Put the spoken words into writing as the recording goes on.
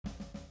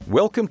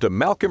Welcome to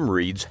Malcolm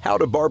Reed's How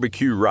to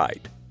Barbecue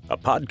Right, a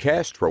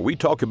podcast where we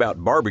talk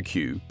about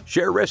barbecue,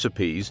 share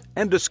recipes,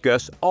 and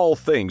discuss all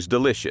things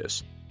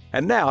delicious.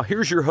 And now,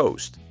 here's your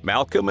host,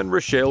 Malcolm and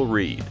Rochelle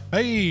Reed.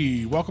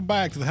 Hey, welcome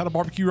back to the How to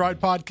Barbecue Right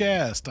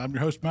podcast. I'm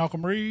your host,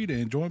 Malcolm Reed,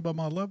 and joined by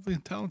my lovely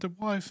and talented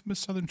wife, Miss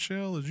Southern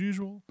Shell, as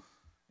usual.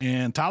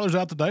 And Tyler's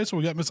out today, so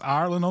we got Miss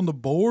Ireland on the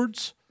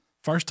boards.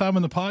 First time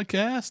in the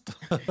podcast.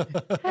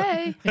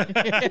 Hey.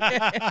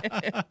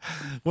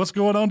 What's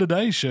going on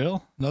today,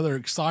 Shell? Another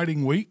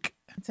exciting week.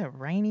 It's a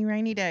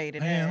rainy day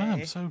today.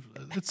 Man,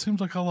 it seems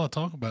like all I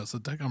talk about is the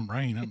daggum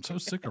rain. I'm so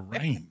sick of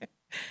rain.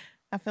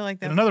 I feel like In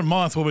that's another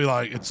month, we'll be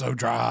like, it's so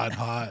dry and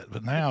hot.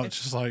 But now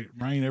it's just like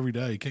rain every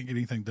day. Can't get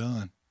anything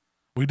done.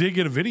 We did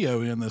get a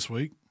video in this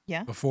week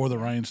before the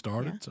rain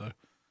started. So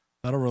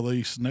that'll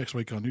release next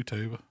week on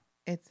YouTube.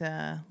 It's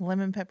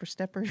lemon pepper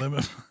steppers.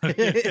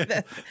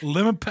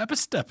 Lemon pepper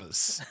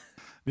steppers.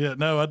 Yeah,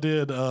 no, I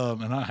did.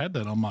 And I had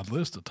that on my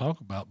list to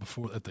talk about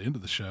before at the end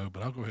of the show,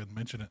 but I'll go ahead and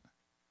mention it.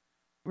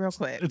 Real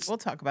quick. We'll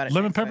talk about it.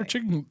 Lemon pepper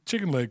week.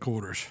 chicken leg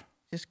quarters.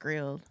 Just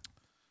grilled.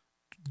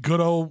 Good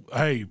old,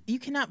 hey. You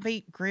cannot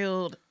beat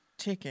grilled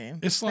chicken,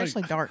 It's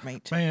especially like, dark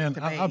meat chicken. Man,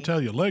 I'll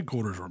tell you, leg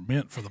quarters are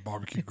meant for the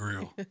barbecue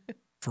grill.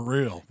 For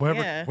real.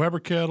 Yeah. Weber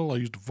kettle, I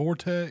used a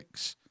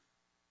Vortex,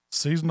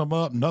 seasoned them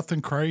up,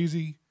 nothing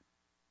crazy.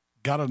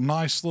 Got a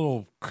nice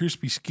little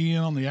crispy skin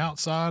on the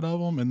outside of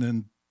them, and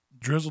then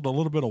drizzled a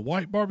little bit of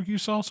white barbecue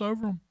sauce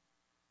over them.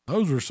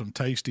 That's some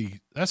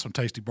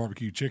tasty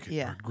barbecue chicken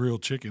or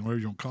grilled chicken, whatever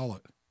you want to call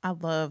it. I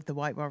love the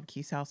white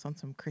barbecue sauce on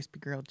some crispy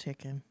grilled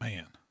chicken.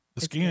 Man,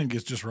 the skin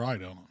gets just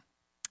right on them.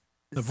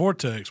 The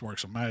Vortex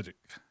works some magic.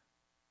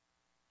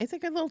 It's a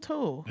good little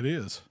tool. It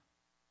is.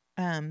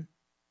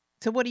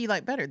 So what do you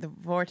like better, the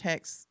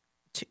Vortex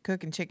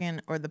cooking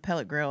chicken or the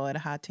pellet grill at a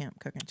high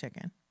temp cooking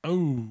chicken?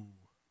 Oh,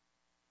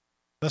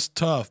 that's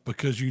tough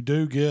because you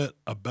do get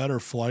a better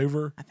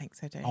flavor. I think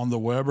so too. On the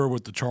Weber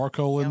with the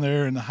charcoal in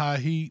there and the high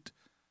heat,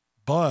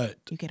 but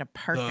you get a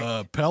perfect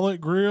the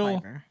pellet grill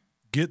flavor.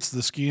 Gets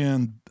the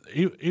skin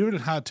even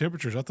at high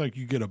temperatures. I think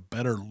you get a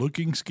better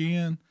looking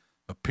skin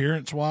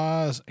appearance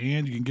wise,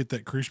 and you can get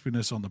that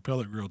crispiness on the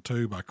pellet grill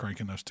too by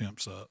cranking those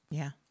temps up.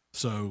 Yeah.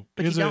 So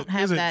but is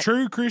it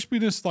true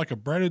crispiness like a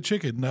breaded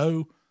chicken?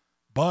 No,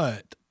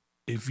 but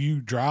if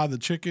you dry the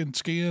chicken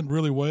skin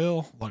really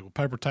well, like with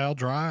paper towel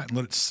dry it and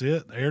let it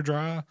sit, air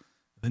dry,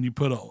 then you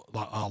put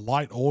a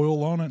light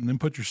oil on it and then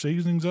put your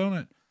seasonings on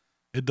it,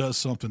 it does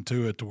something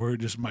to it to where it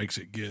just makes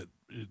it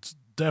it's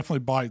definitely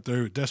bite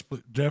through. It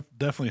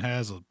definitely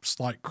has a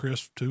slight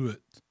crisp to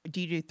it. Do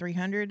you do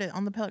 300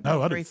 on the pellet?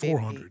 No, I do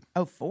 400.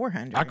 Oh,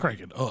 400. I crank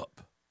it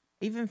up.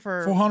 Even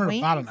for 400 wings?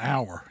 about an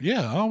hour.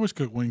 Yeah, I always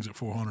cook wings at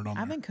 400 on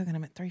there. I've been cooking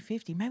them at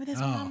 350. Maybe that's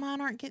why mine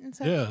aren't getting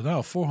so. Yeah,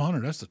 no,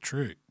 400. That's the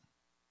trick.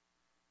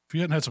 If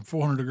you hadn't had some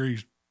 400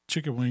 degrees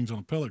chicken wings on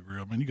a pellet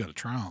grill, man, you got to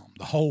try them.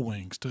 The whole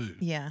wings too.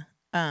 Yeah.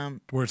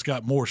 Where it's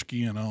got more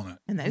skin on it.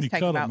 And those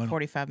take about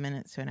 45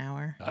 minutes to an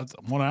hour.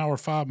 1 hour,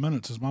 5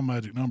 minutes is my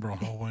magic number on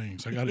whole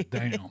wings. I got it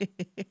down.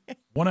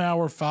 1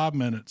 hour, 5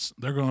 minutes.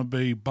 They're going to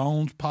be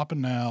bones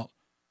popping out,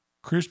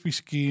 crispy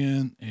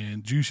skin,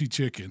 and juicy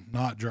chicken,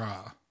 not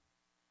dry.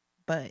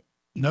 But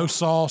no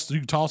sauce. You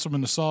can toss them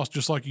in the sauce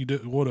just like you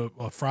do with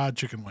a fried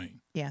chicken wing.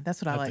 Yeah,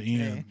 that's what I like at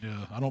the end. Do.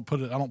 Yeah, I don't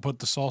put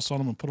the sauce on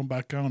them and put them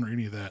back on or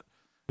any of that.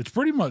 It's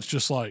pretty much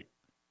just like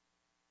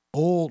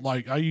oil.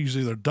 Like I use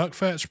either duck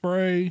fat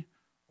spray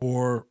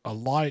or a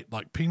light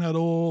like peanut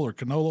oil or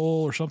canola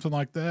oil or something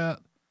like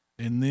that,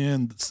 and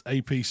then it's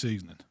AP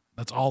seasoning.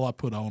 That's all I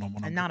put on them.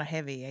 And not a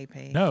heavy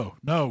AP. No,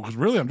 because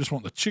really I'm just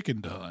wanting the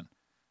chicken done.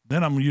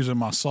 Then I'm using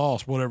my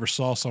sauce, whatever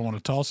sauce I want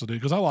to toss it in,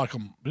 because I like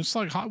them. It's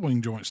like hot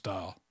wing joint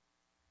style.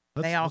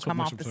 They all come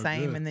off the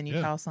same, good. And then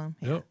you toss them.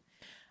 Yeah. Yep.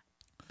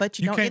 But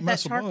you don't get that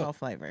charcoal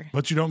flavor.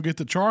 But you don't get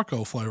the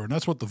charcoal flavor, and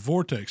that's what the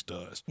Vortex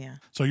does. Yeah.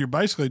 So you're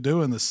basically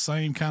doing the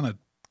same kind of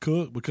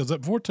cook, because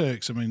that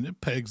Vortex, I mean,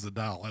 it pegs the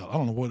dial out. I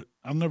don't know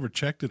I've never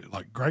checked it at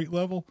like grate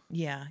level.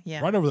 Yeah,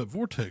 yeah. Right over that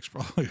Vortex,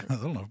 probably, I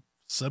don't know,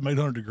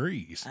 700-800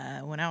 degrees.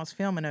 When I was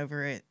filming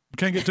over it. You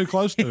can't get too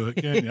close to it,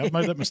 can you? I've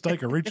made that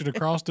mistake of reaching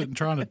across it and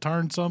trying to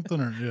turn something,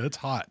 it's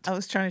hot. I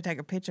was trying to take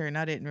a picture, and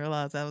I didn't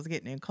realize I was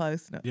getting in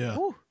close. Yeah.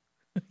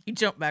 You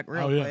jump back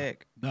real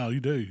quick. No, you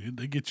do.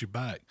 They get you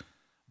back.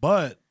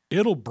 But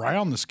it'll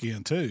brown the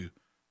skin too.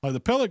 Like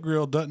the pellet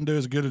grill doesn't do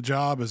as good a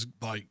job as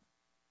like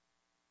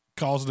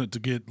causing it to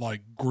get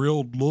like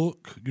grilled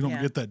look. You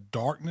don't get that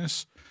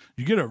darkness.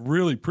 You get a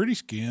really pretty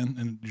skin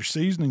and your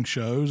seasoning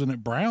shows and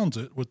it browns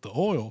it with the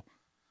oil.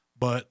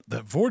 But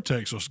that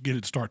Vortex will get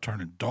it to start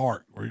turning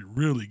dark where you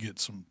really get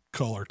some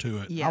color to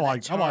it. Yeah, I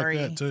like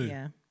that too.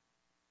 Yeah.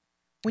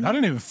 I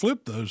didn't even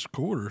flip those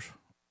quarters.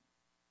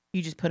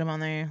 You just put them on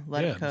there,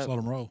 let it cook. Just let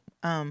them roll.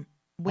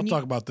 I'll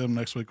talk about them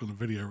next week when the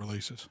video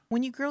releases.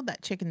 When you grilled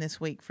that chicken this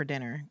week for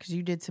dinner, because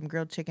you did some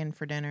grilled chicken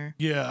for dinner.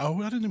 Yeah,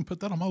 I didn't even put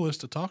that on my list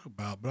to talk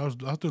about, but I was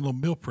doing a little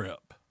meal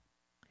prep.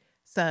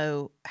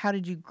 So how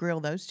did you grill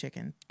those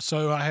chicken?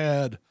 So I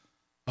had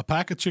a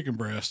pack of chicken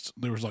breasts.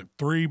 There was like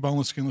 3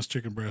 boneless, skinless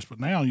chicken breasts, but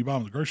now you buy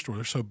them at the grocery store.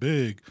 They're so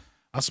big.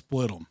 I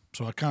split them.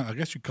 So I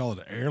guess you call it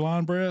an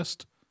airline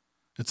breast.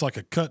 It's like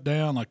a cut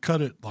down. I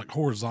cut it like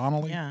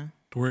horizontally to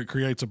where it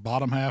creates a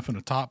bottom half and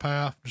a top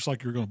half, just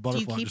like you're going to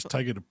butterfly. Just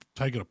take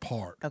it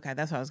apart. Okay,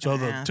 that's what I was going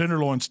to ask. So the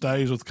tenderloin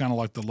stays with kind of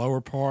like the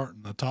lower part,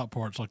 and the top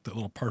part's like that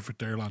little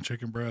perfect airline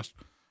chicken breast,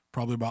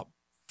 probably about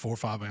 4 or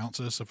 5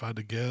 ounces, if I had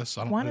to guess.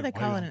 I don't. Why do they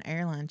call it an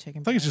airline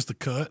chicken breast? I think it's just the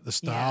cut, the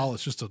style. Yeah.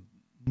 It's just a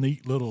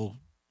neat little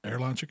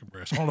airline chicken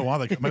breast. I don't know why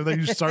maybe they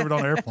used to serve it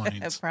on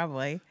airplanes.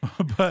 Probably.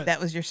 But that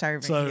was your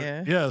serving.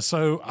 So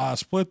so I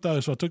split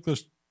those. So I took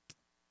those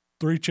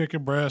 3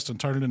 chicken breasts and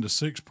turned it into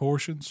 6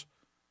 portions,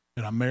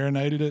 and I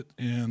marinated it.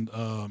 And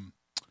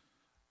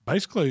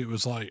basically, it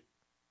was like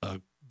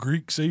a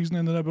Greek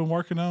seasoning that I've been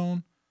working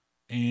on,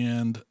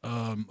 and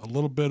a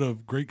little bit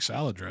of Greek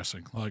salad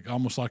dressing, like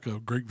almost like a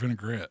Greek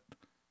vinaigrette.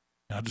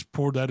 And I just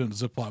poured that in a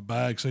Ziploc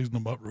bag, seasoned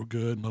them up real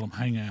good, and let them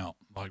hang out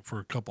like for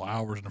a couple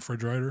hours in the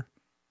refrigerator.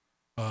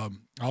 I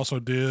also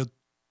did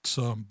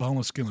some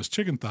boneless, skinless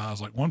chicken thighs,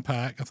 like 1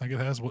 pack. I think it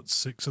has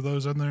 6 of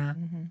those in there.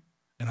 Mm-hmm.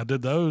 And I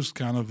did those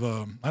kind of.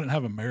 I didn't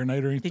have a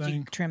marinade or anything. Did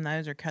you trim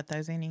those or cut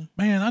those any?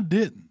 Man, I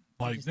didn't.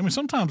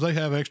 Sometimes they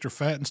have extra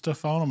fat and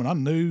stuff on them, and I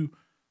knew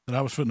that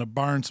I was fitting to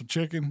burn some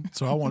chicken,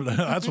 so I wanted to.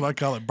 That's what I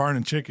call it,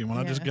 burning chicken. When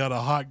I just got a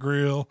hot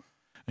grill,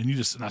 and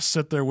I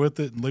sit there with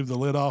it and leave the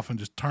lid off and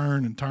just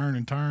turn and turn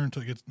and turn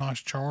until it gets nice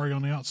charry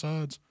on the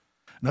outsides.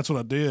 And that's what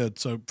I did.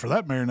 So for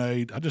that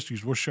marinade, I just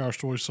used Worcestershire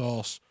soy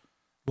sauce,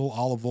 a little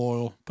olive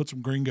oil, put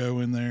some gringo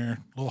in there,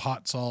 a little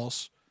hot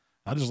sauce.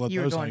 I just let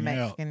those hang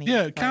Mexican out.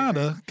 Yeah, kind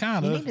of.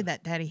 You needed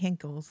that Daddy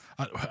Hinkles.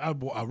 I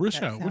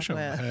wish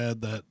I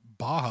had that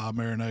Baja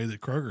marinade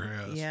that Kroger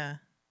has. Yeah.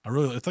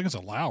 I think it's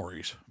a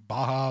Lowry's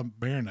Baja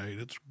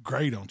marinade. It's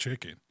great on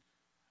chicken.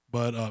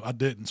 But I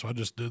didn't, so I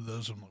just did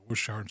those in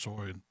Worcestershire and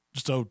soy, and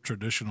just old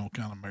traditional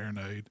kind of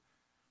marinade.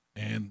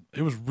 And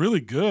it was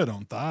really good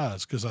on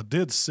thighs because I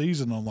did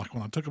season them. Like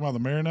when I took them out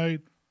of the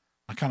marinade,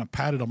 I kind of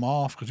patted them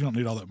off because you don't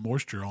need all that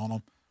moisture on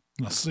them.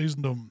 And I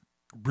seasoned them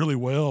really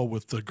well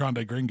with the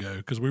Grande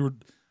Gringo because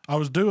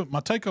my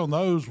take on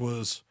those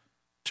was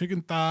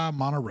chicken thigh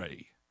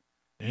Monterey.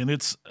 And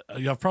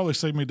y'all probably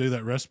seen me do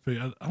that recipe.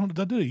 I don't know, did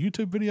I do a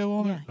YouTube video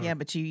on it? Yeah,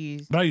 but you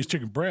used. But I used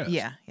chicken breast.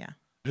 Yeah.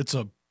 It's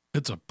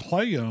a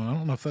play on. I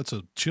don't know if that's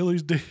a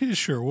Chili's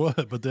dish or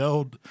what, but the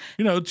old,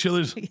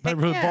 Chili's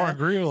neighborhood bar and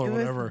grill or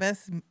whatever. It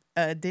was the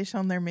best dish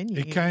on their menu.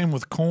 It came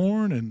with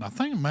corn and I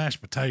think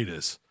mashed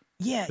potatoes.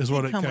 Yeah, is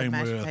what it came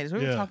with. Potatoes.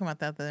 We were talking about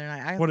that the other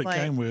night. What it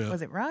came with.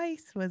 Was it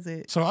rice? Was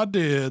it? So I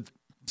did,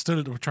 instead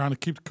of trying to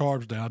keep the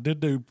carbs down, I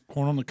did do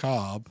corn on the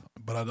cob,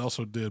 but I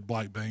also did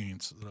black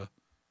beans that I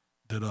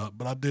did up.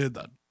 But I did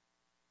that.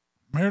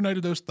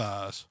 Marinated those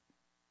thighs,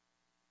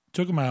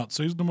 took them out,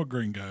 seasoned them with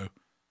gringo.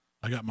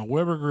 I got my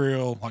Weber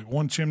grill, like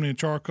 1 chimney of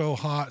charcoal,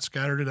 hot,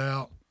 scattered it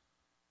out,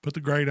 put the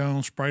grate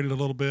on, sprayed it a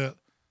little bit.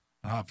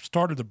 I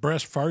started the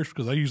breast first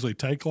because they usually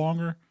take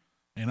longer.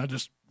 And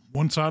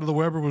one side of the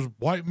Weber was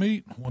white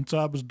meat, one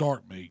side was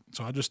dark meat.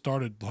 So I just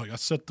started, I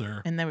sat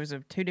there. And there was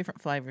 2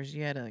 different flavors.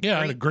 You had I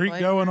had a Greek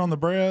going on the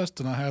breast,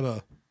 and I had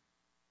a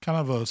kind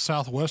of a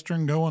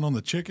Southwestern going on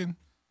the chicken.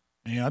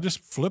 And I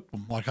just flipped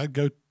them. Like I'd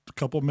go a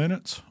couple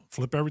minutes,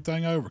 flip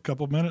everything over, a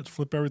couple minutes,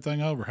 flip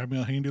everything over, have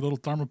me a handy little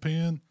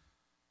thermopin.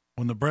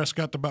 When the breast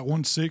got to about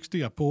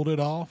 160, I pulled it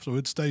off so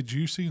it'd stay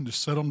juicy and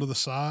just set them to the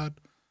side.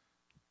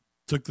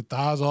 Took the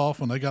thighs off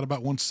when they got about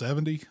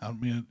 170. I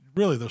mean,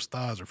 really, those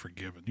thighs are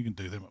forgiven. You can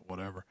do them at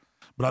whatever.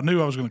 But I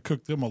knew I was going to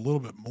cook them a little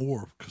bit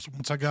more because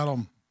once I got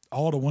them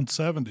all to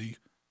 170,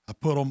 I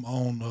put them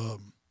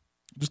on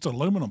just an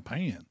aluminum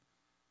pan.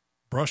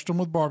 Brushed them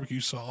with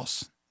barbecue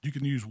sauce. You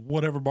can use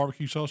whatever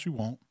barbecue sauce you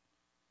want.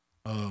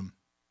 I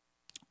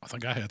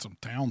think I had some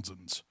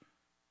Townsend's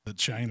that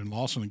Shane and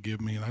Lawson had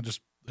given me, and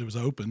it was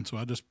open, so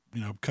I just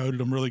coated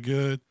them really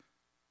good,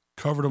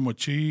 covered them with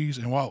cheese,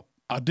 and while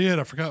I did,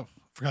 I forgot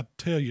to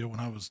tell you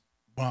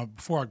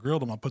before I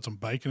grilled them, I put some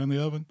bacon in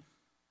the oven,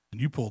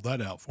 and you pulled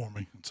that out for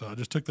me. And so I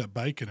just took that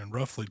bacon and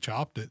roughly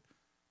chopped it,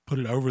 put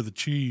it over the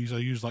cheese. I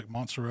used like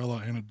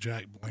mozzarella and a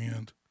Jack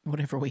blend,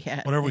 whatever we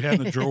had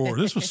in the drawer.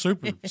 This was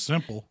super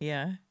simple.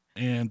 Yeah,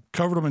 and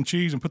covered them in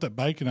cheese and put that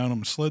bacon on them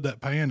and slid that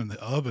pan in the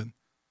oven.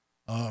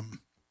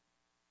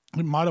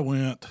 It might have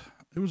went.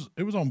 It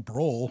was on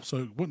broil, so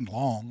it wasn't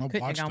long.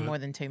 Couldn't have gone more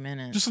than 2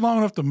 minutes. Just long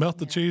enough to melt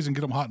the cheese and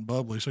get them hot and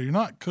bubbly. So you're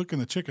not cooking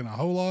the chicken a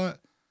whole lot,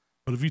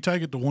 but if you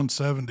take it to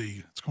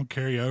 170, it's going to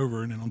carry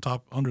over, and then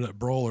under that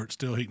broiler, it's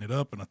still heating it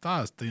up, and the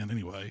thigh is thin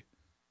anyway.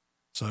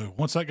 So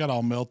once that got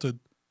all melted,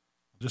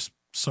 I just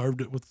served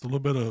it with a little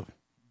bit of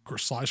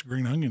sliced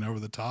green onion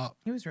over the top.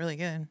 It was really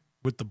good.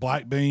 With the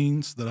black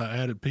beans that I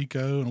added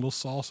pico and a little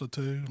salsa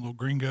too, a little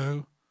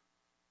gringo.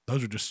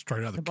 Those are just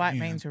straight out of the can. The black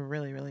beans are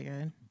really, really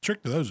good. The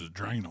trick to those is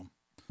drain them.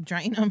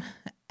 Drain them.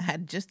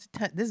 Add just a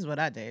touch. This is what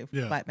I do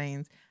for black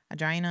beans. I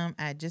drain them.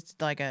 Add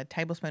just like a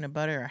tablespoon of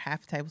butter or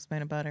half a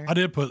tablespoon of butter. I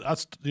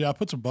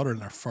put some butter in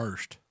there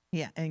first.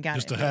 Yeah, and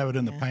just to have it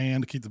in the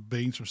pan to keep the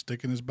beans from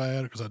sticking as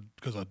bad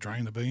because I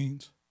drain the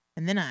beans.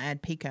 And then I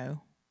add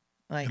pico.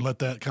 And let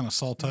that kind of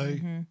saute.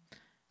 Mm-hmm.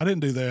 I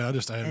didn't do that. I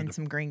just added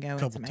some gringo a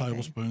couple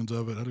tablespoons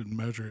of it. I didn't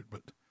measure it,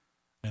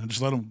 and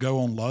just let them go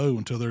on low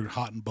until they're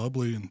hot and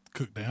bubbly and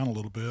cook down a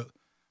little bit.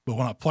 But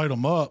when I plate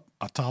them up,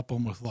 I top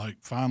them with like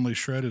finely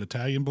shredded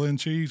Italian blend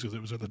cheese because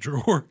it was in the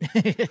drawer,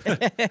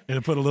 and I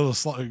put a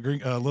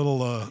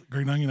little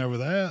green onion over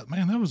that.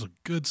 Man, that was a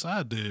good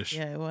side dish.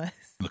 Yeah, it was.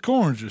 And the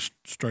corn's just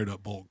straight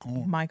up boiled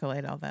corn. Michael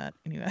ate all that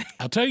anyway.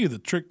 I'll tell you the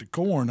trick to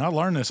corn. I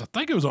learned this. I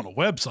think it was on a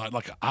website,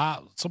 like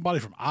somebody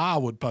from Iowa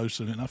would post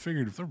it, and I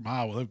figured if they're from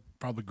Iowa, they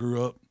probably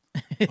grew up.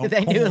 They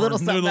corn, knew a little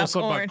something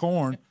about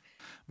corn.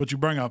 But you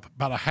bring up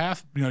about a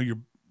half,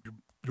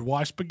 your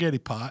wife's spaghetti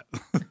pot.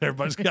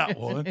 Everybody's got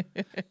one.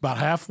 About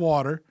half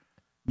water.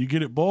 You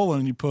get it boiling,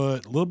 and you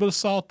put a little bit of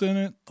salt in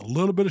it, a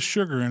little bit of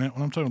sugar in it.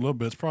 When I'm talking a little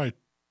bit, it's probably a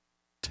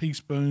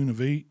teaspoon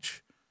of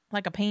each.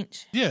 Like a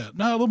pinch? Yeah,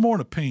 no, a little more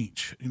than a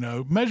pinch.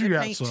 Measure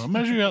out some.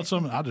 Measure out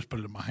some. I just put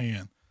it in my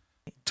hand.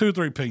 2 or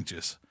 3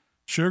 pinches.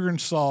 Sugar and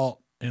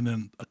salt, and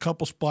then a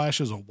couple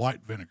splashes of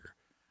white vinegar.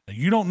 Now,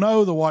 you don't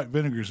know the white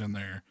vinegar's in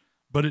there,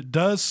 but it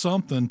does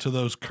something to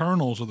those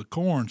kernels of the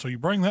corn. So you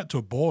bring that to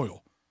a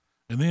boil,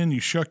 and then you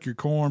shuck your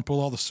corn,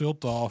 pull all the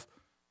silt off.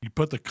 You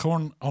put the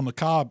corn on the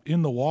cob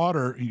in the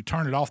water, and you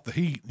turn it off the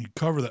heat, and you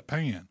cover that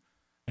pan.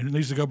 And it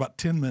needs to go about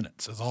 10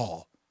 minutes is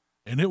all.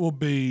 And it will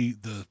be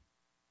the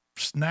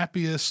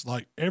snappiest,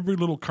 like every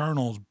little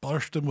kernel is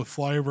bursting with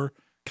flavor,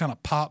 kind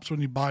of pops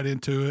when you bite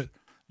into it.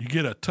 You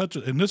get a touch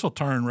of, and this will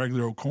turn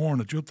regular old corn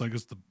that you'll think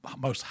is the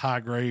most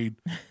high-grade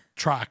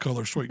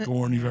tricolor sweet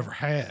corn you've ever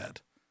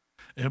had.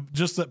 And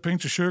just that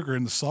pinch of sugar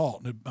and the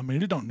salt.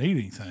 It don't need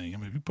anything.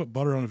 You put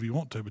butter on it if you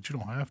want to, but you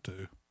don't have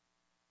to.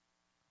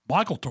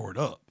 Michael tore it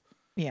up.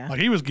 Yeah. Like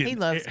he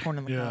loves corn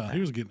on the cob. Yeah,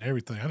 he was getting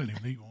everything. I didn't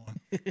even eat one.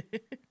 I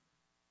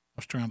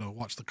was trying to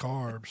watch the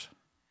carbs.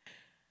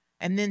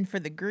 And then for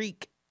the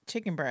Greek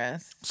chicken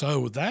breasts.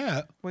 So with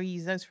that, we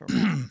use those for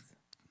wraps.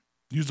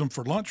 Use them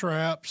for lunch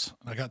wraps.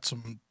 I got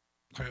some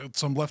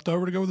left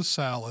over to go with the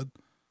salad.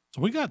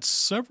 So we got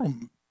several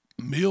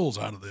meals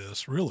out of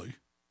this, really.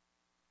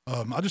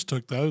 I just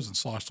took those and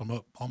sliced them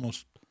up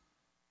almost,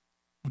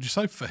 would you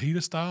say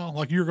fajita style?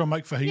 Like you were going to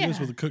make fajitas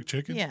with the cooked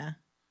chicken? Yeah.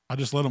 I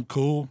just let them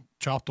cool,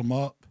 chopped them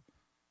up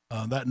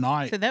that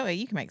night. So that way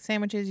you can make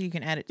sandwiches, you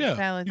can add it to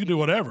salad. You can do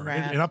whatever.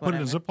 And I put it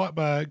in a Ziploc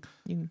bag,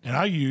 and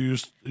I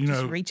used,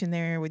 just reach in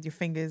there with your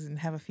fingers and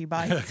have a few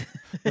bites.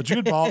 But you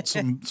had bought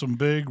some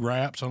big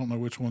wraps. I don't know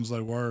which ones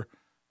they were.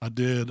 I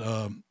did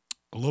a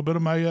little bit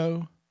of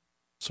mayo,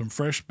 some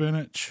fresh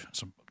spinach,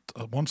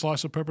 one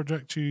slice of pepper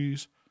jack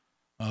cheese,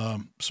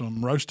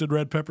 some roasted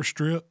red pepper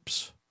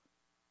strips,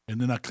 and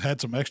then I had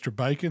some extra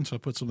bacon, so I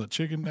put some of the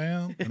chicken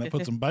down, and I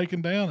put some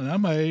bacon down, and I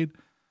made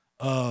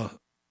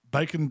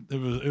bacon.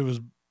 It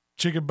was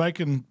chicken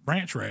bacon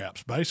ranch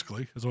wraps,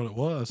 basically, is what it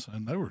was,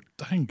 and they were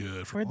dang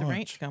good for Where'd lunch. the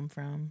ranch come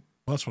from?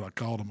 Well, that's what I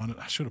called them.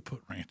 I should have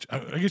put ranch.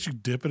 I guess you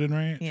dip it in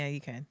ranch. Yeah,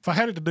 you can. If I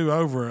had it to do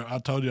over, I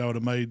told you I would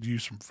have made you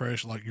some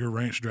fresh, like your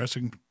ranch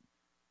dressing,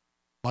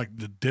 like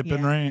the dip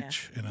in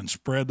ranch, and then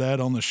spread that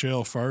on the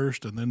shell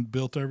first, and then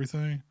built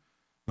everything.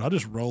 But I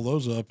just roll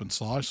those up and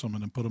slice them,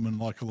 and then put them in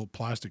like a little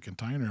plastic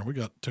container, and we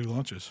got 2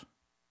 lunches.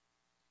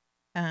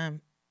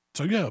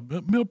 So yeah,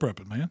 meal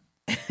prepping, man.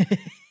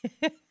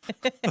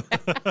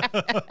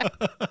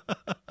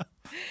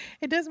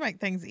 It does make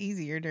things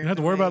easier. You don't have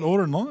to worry about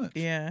ordering lunch.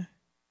 Yeah. I'm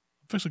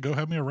fixing to go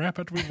have me a wrap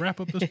after we wrap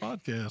up this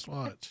podcast.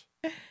 Watch.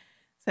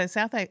 So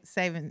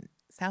Southaven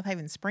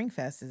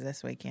Springfest is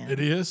this weekend. It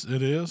is.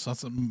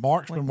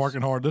 Mark's been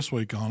working hard this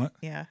week on it.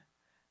 Yeah.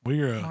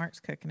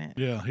 Mark's cooking it.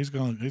 Yeah, he's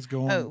going.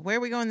 Oh, where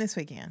are we going this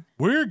weekend?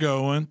 We're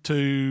going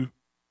to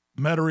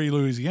Metairie,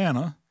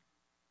 Louisiana.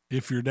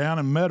 If you're down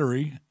in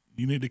Metairie,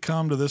 you need to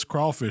come to this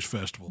crawfish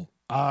festival.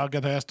 I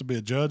got asked to be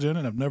a judge in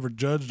it. I've never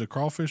judged a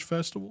crawfish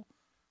festival.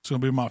 It's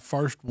going to be my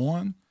first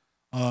one.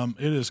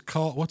 It is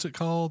called, what's it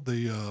called?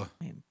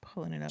 I'm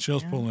pulling it up.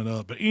 Shell's pulling it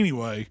up. But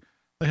anyway,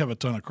 they have a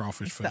ton of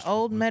crawfish festivals. The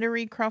Old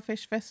Metairie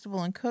Crawfish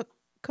Festival and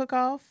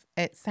Cook-Off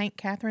at St.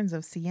 Catherine's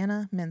of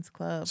Siena Men's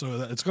Club.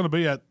 So it's going to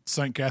be at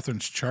St.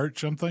 Catherine's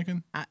Church, I'm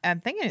thinking?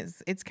 I'm thinking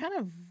it's kind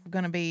of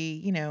going to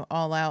be,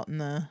 all out in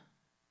the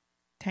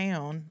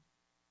town.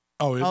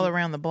 Oh, is all it?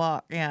 Around the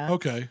block, yeah.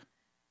 Okay.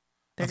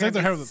 I think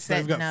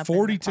they've got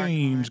 40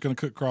 teams going to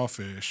cook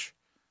crawfish.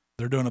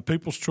 They're doing a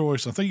People's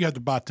Choice. I think you have to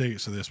buy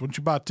tickets to this. Once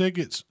you buy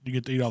tickets, you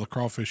get to eat all the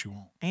crawfish you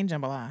want. And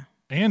jambalaya.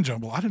 I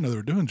didn't know they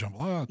were doing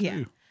jambalaya, too.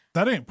 Yeah.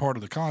 That ain't part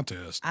of the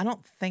contest. I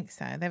don't think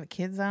so. They have a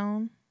kids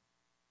zone.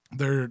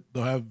 They'll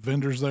have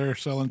vendors there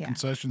selling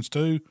concessions,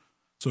 too.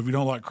 So if you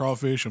don't like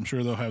crawfish, I'm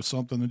sure they'll have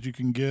something that you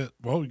can get.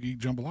 Well, you can eat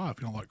jambalaya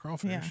if you don't like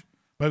crawfish. Yeah.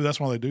 Maybe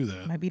that's why they do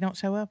that. Maybe you don't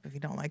show up if you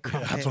don't like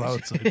crawfish. Yeah, that's what I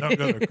would say. Don't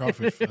go to a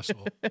crawfish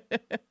festival.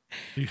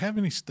 Do you have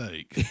any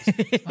steak?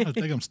 It's not a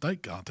damn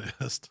steak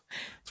contest.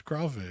 It's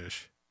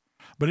crawfish.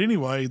 But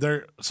anyway,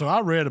 so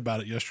I read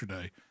about it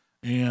yesterday,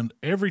 and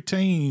every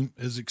team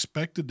is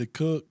expected to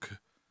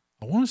cook,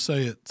 I want to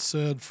say it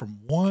said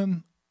from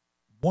one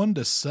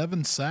to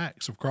 7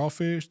 sacks of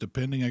crawfish,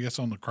 depending, I guess,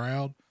 on the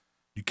crowd.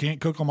 You can't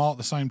cook them all at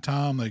the same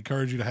time. They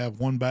encourage you to have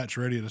one batch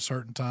ready at a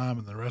certain time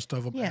and the rest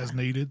of them as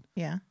needed.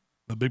 Yeah.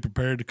 but be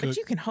prepared to cook. But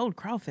you can hold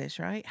crawfish,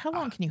 right? How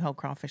long can you hold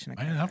crawfish in a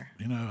cooler?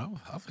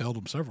 I've held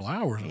them several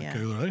hours in a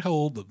cooler. They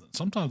hold.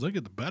 Sometimes they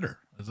get the better.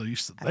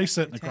 They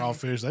sit in the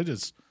crawfish.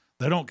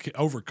 They don't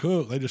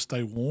overcook. They just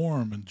stay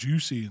warm and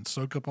juicy and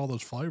soak up all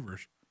those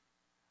flavors.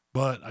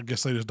 But I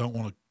guess they just don't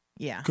want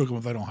to cook them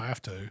if they don't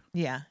have to.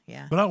 Yeah.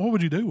 But what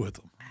would you do with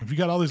them? If you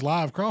got all these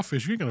live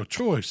crawfish, you ain't got no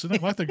choice. It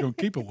ain't like they're going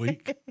to keep a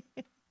week.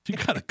 You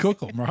got to cook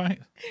them, right?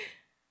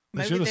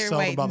 They should have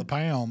sold them by the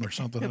pound or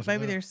something.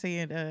 Maybe they're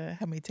seeing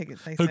how many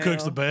tickets they sell. Who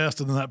cooks the best,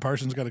 and then that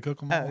person's got to cook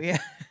them all. Oh, yeah.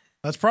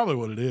 That's probably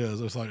what it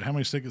is. It's like how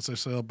many tickets they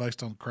sell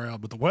based on the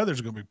crowd. But the weather's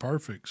going to be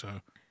perfect, so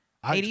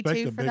I expect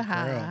a big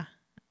crowd.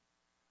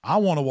 I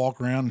want to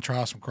walk around and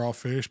try some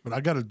crawfish, but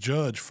I got to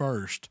judge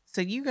first. So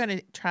you got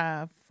to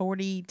try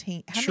 40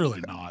 teams.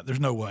 Surely not.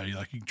 There's no way.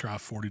 Like you can try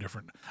 40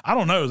 different. I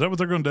don't know. Is that what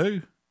they're going to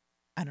do?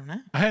 I don't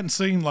know. I hadn't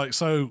seen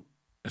so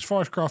as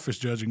far as crawfish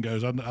judging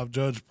goes, I've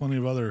judged plenty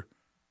of other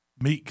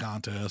meat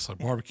contests like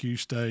barbecue,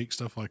 steak,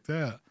 stuff like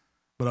that.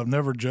 But I've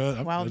never judged.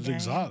 I've judged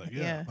exotic,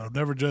 But I've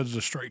never judged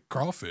a straight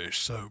crawfish.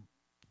 So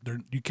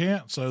you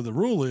can't. So the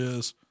rule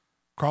is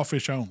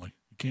crawfish only.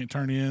 You can't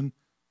turn in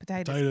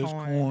potatoes,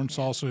 corn,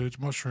 sausage,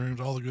 mushrooms,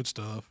 all the good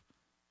stuff.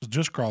 It's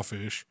just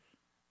crawfish.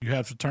 You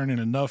have to turn in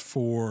enough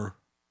for,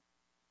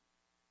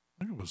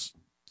 I think it was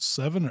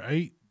 7 or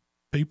 8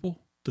 people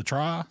to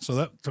try. So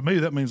that to me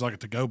that means like a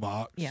to-go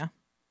box. Yeah.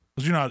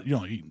 Because you're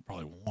only eating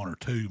probably 1 or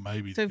 2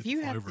 maybe. So if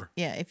you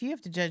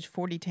have to judge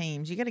 40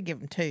 teams, you got to give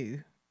them 2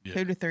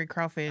 to 3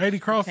 crawfish. 80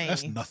 crawfish.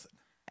 That's nothing.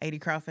 80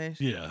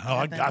 Yeah. crash. Oh,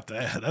 I got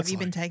that. Have you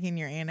been taking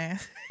your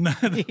antacids? No,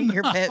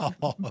 your pet?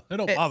 It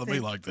don't bother me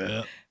like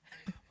that.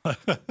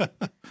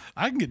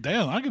 I can get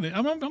down.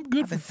 I'm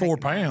good for 4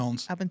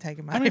 pounds. I've been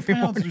taking mine. How many every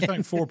pounds morning. do you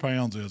think 4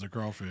 pounds is of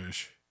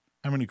crawfish?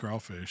 How many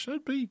crawfish?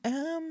 That'd be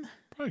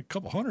probably a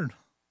couple hundred.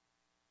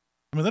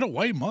 I mean, they don't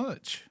weigh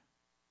much.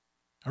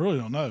 I really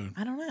don't know.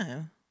 I don't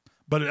know.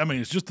 But I mean,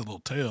 it's just a little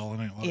tail.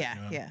 It ain't like,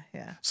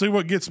 yeah. See,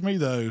 what gets me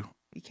though,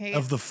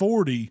 of the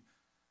 40,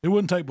 it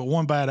wouldn't take but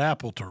one bad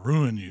apple to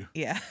ruin you.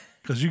 Yeah.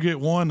 Because you get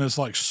one that's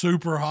like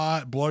super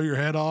hot, blow your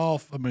head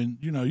off. I mean,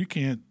 you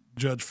can't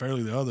judge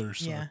fairly the others.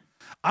 So. Yeah.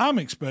 I'm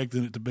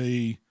expecting it to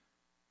be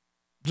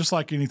just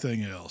like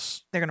anything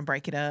else. They're gonna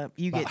break it up.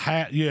 You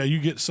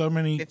get so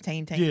many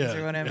 15 teams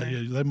or whatever.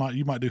 Yeah,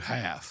 you might do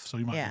half, so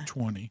you might do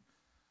 20.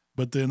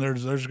 But then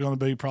there's going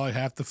to be probably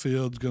half the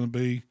field's going to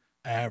be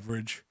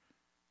average.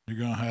 You're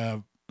going to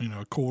have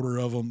a quarter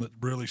of them that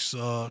really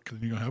suck,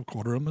 and you're going to have a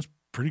quarter of them that's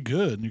pretty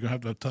good, and you're going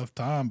to have a tough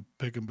time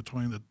picking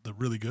between the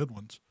really good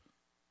ones.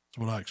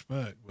 That's what I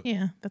expect. But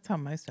yeah, that's how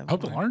most of them. I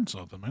hope to learn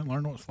something, man.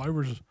 Learn what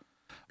flavors.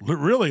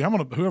 Really,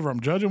 whoever I'm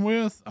judging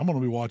with, I'm gonna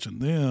be watching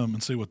them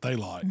and see what they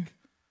like.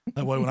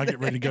 That way, when I get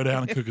ready to go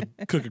down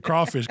and cook a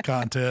crawfish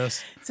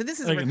contest. So this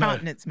is where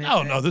continence meant.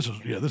 Oh no, this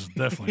is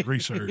definitely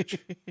research.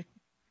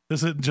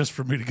 This isn't just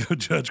for me to go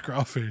judge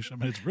crawfish. I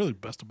mean, it's really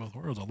best of both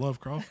worlds. I love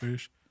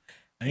crawfish,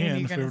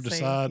 and if you ever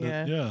decide,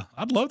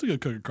 I'd love to go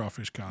cook a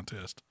crawfish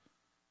contest.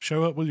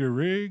 Show up with your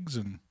rigs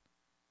and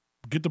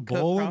get the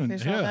boiling,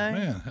 and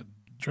man.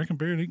 Drinking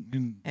beer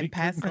and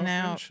passing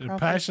out. And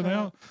passing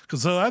out.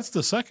 Because that's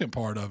the second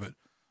part of it.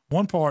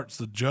 One part's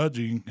the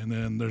judging, and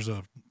then there's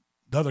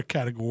another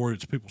category.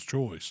 It's people's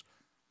choice.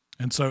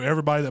 And so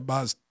everybody that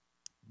buys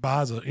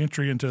an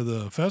entry into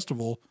the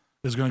festival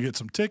is going to get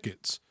some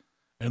tickets.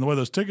 And the way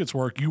those tickets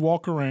work, you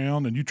walk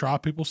around and you try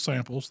people's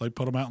samples. They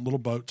put them out in little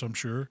boats, I'm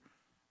sure.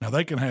 Now,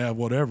 they can have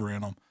whatever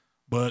in them.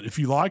 But if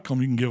you like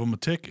them, you can give them a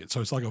ticket.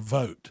 So it's like a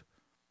vote.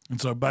 And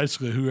so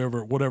basically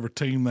whatever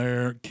team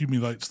there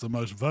accumulates the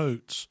most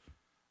votes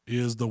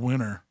is the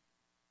winner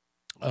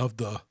of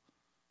the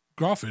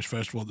crawfish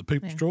festival, the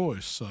People's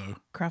Choice. So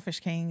Crawfish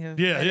King.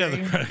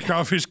 The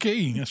Crawfish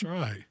King. That's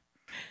right.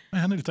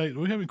 Man, I need to do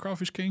we have any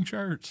Crawfish King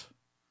shirts?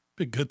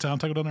 Be a good time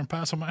to take it down there and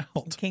pass them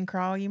out. King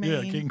Crawl, you mean?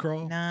 Yeah, King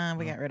Crawl. Nah,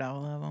 we got rid of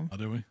all of them. Oh,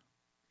 do we?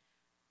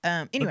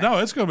 Anyway. But no,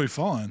 it's going to be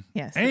fun.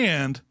 Yes.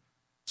 And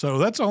so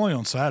that's only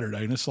on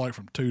Saturday, and it's like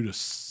from 2 to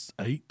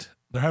 8.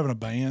 They're having a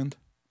band.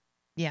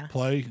 Yeah.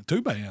 Play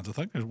 2 bands. I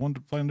think there's one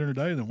playing during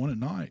the day and then one at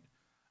night.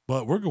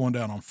 But we're going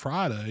down on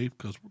Friday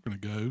because we're going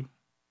to go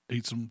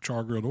eat some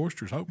char-grilled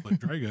oysters, hopefully, at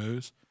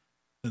Drago's.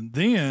 And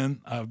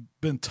then I've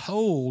been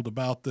told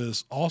about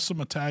this awesome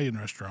Italian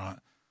restaurant.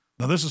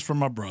 Now, this is from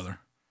my brother.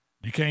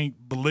 You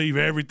can't believe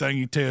everything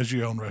he tells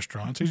you on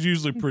restaurants. He's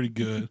usually pretty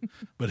good.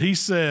 But he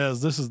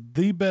says this is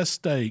the best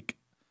steak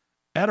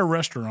at a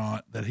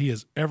restaurant that he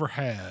has ever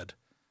had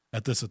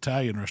at this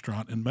Italian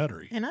restaurant in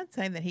Metairie. And I'd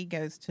say that he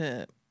goes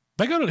to...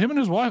 They go to him and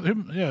his wife.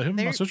 Him and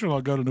my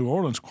sister-in-law go to New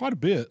Orleans quite a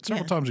bit,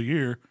 several times a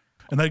year,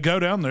 and they go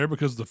down there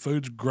because the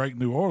food's great in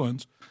New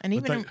Orleans. And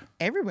even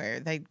everywhere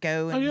they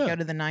go and go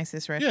to the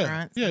nicest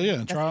restaurants. Yeah.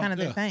 And that's kind of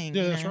the thing.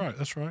 Yeah,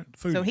 that's right.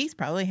 Food. So he's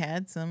probably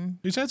had some.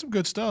 He's had some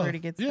good stuff. Pretty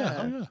good stuff.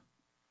 Yeah.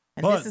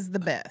 And this is the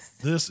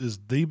best. This is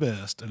the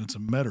best, and it's a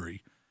Metairie.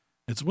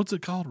 It's what's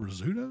it called,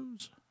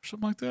 risottos or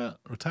something like that,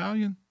 or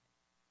Italian.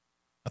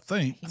 I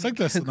think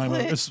that's the name of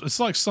it. It's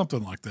like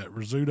something like that,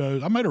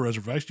 risotto. I made a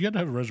reservation. You had to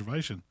have a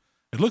reservation.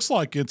 It looks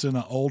like it's in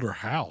an older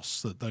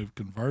house that they've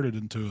converted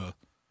into a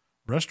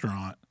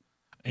restaurant,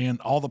 and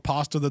all the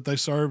pasta that they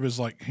serve is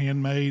like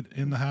handmade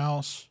in the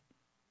house.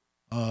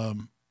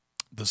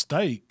 The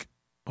steak,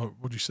 or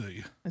what'd you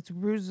say? It's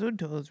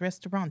Risotto's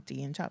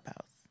Ristorante and Chop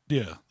House.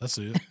 Yeah, that's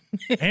it.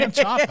 And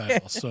Chop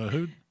House.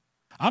 So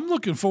I'm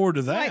looking forward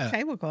to that. Like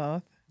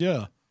tablecloth.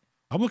 Yeah,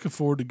 I'm looking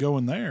forward to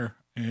going there.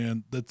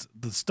 And that's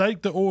the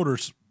steak that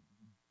orders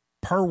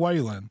per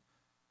Wayland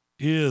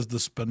is the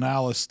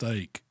Spinalis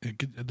steak.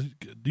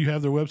 Do you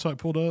have their website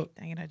pulled up?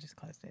 Dang it, I just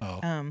closed it.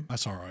 Oh,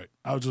 that's all right.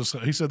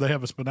 He said they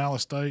have a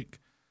Spinalis steak,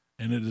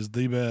 and it is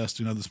the best.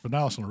 You know, the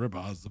Spinalis on the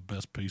ribeye is the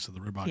best piece of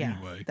the ribeye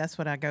anyway. That's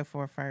what I go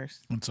for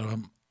first. And so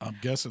I'm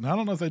guessing, I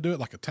don't know if they do it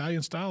like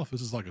Italian style. If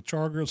this is like a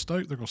char-grilled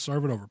steak, they're going to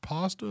serve it over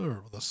pasta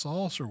or with a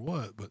sauce or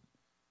what. But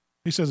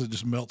he says it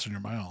just melts in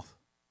your mouth.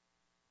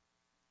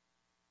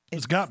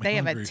 It's got me They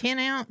hungry. have a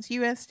 10-ounce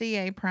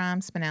USDA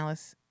prime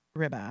Spinalis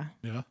ribeye.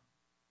 Yeah.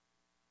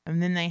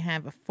 And then they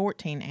have a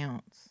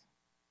 14-ounce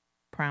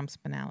prime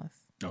Spinalis.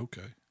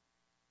 Okay.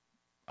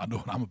 I know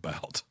what I'm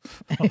about.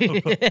 I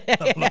don't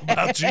know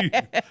about you.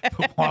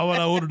 But why would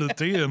I order the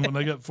 10 when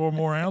they got 4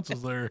 more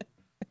ounces there?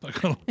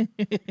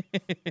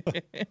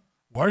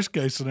 Worst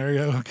case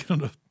scenario, I'm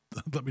gonna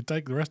let me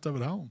take the rest of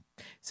it home.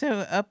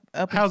 So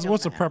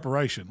what's the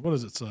preparation? What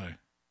does it say?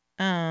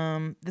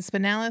 The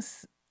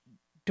Spinalis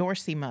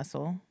dorsey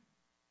muscle,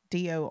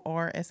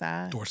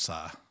 DORSI.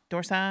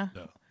 Dorsi.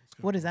 Yeah.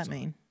 What does that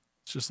mean?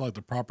 It's just like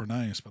the proper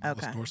name,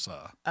 Spinalis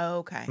dorsi. Oh,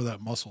 okay. For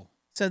that muscle.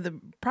 So the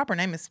proper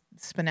name is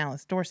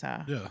Spinalis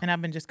dorsi. Yeah. And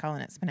I've been just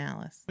calling it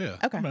Spinalis. Yeah.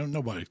 Okay. I mean,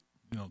 nobody,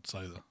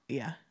 say the.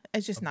 Yeah.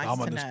 It's just nice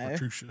to know.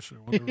 Protrusius or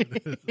whatever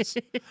it is.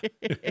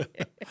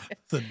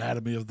 The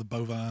anatomy of the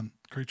bovine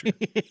creature.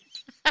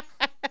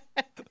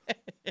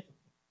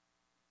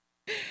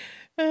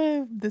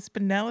 The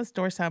Spinalis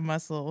dorsi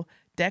muscle,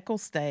 deckle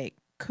steak,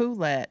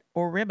 coulette,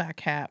 or ribeye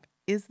cap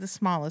is the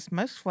smallest,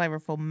 most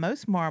flavorful,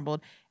 most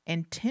marbled,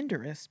 and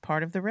tenderest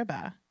part of the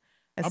ribeye.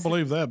 I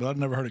believe that, but I've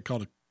never heard it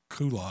called a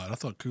coulette. I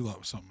thought coulette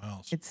was something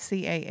else. It's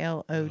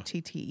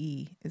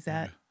CALOTTE. Is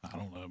that? I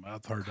don't know.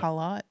 I've heard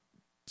Coulette?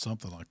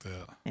 Something like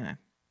that. Anyway,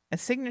 a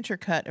signature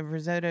cut of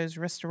Risotto's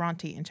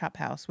Ristorante and Chop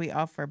House. We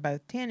offer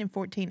both 10 and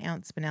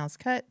 14-ounce Spinalis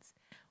cuts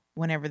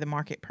whenever the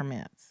market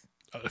permits.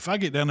 If I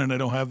get down there and they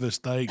don't have this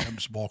steak, I'm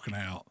just walking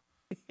out.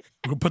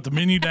 We're going to put the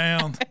menu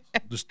down.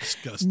 Just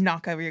disgusting.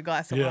 Knock over your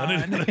glass of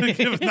wine.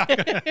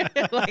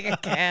 Like a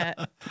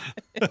cat.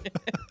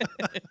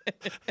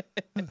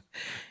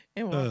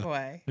 And walk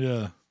away.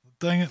 Yeah.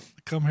 Dang it.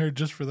 Come here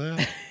just for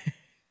that.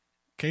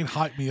 Can't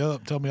hype me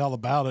up, tell me all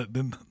about it.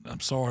 Then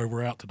I'm sorry,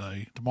 we're out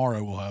today.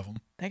 Tomorrow we'll have them.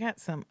 They got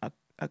some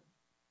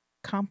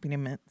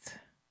accompaniments.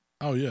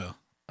 Oh, yeah.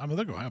 I mean,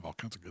 they're going to have all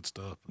kinds of good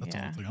stuff. That's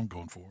the only thing I'm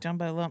going for.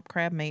 Jumbo lump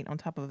crab meat on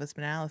top of a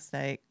Spinalis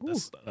steak.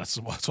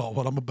 That's all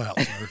what I'm about,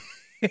 sir.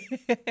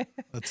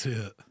 That's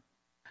it.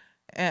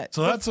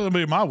 So that's going to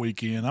be my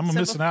weekend. I'm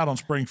missing out on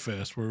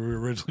Springfest where we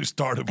originally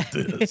started with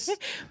this.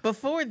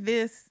 Before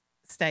this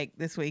steak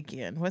this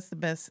weekend, what's the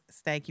best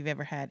steak you've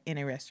ever had in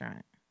a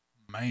restaurant?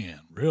 Man,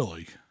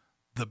 really?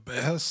 The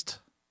best?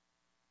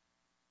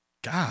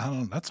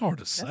 God, that's hard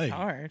to say. That's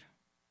hard.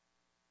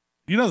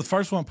 The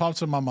first one that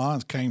pops in my mind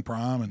is Cane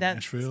Prime in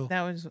Nashville.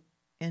 That was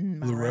in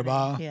my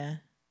ribeye. Yeah.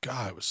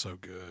 God, it was so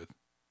good.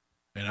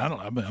 And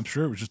I'm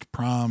sure it was just a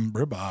prime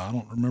ribeye. I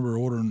don't remember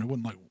ordering. It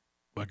wasn't like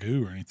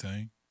Wagyu or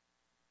anything.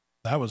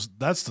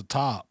 That's the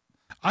top.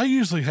 I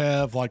usually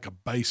have like a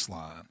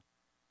baseline.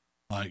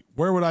 Like,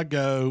 where would I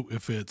go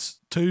if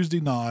it's Tuesday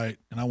night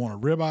and I want a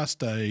ribeye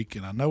steak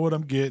and I know what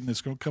I'm getting?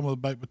 It's going to come with a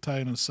baked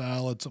potato and a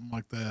salad, something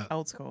like that.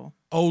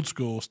 Old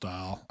school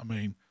style. I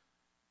mean,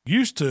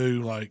 used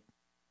to, like,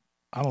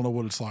 I don't know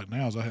what it's like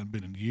now, as I hadn't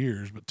been in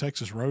years, but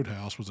Texas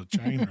Roadhouse was a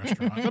chain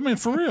restaurant. I mean,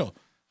 for real.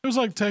 It was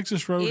like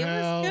Texas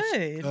Roadhouse,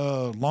 it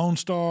was good. Lone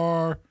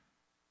Star.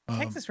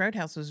 Texas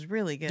Roadhouse was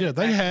really good. Yeah,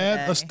 they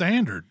had a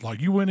standard. Like,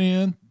 you went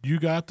in, you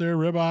got their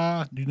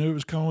ribeye, you knew it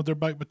was coming with their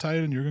baked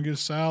potato, and you're going to get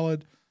a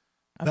salad.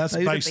 That's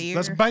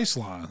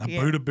baseline. A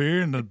boot of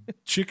beer and the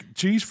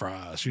cheese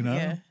fries,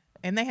 Yeah.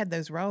 And they had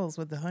those rolls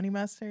with the honey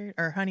mustard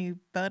or honey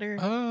butter.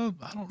 I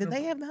don't Did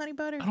they have the honey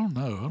butter? I don't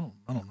know.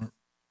 I don't remember.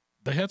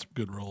 They had some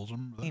good rolls.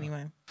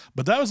 Anyway.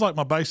 But that was like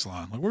my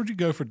baseline. Like, where'd you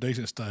go for a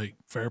decent steak,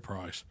 fair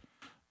price?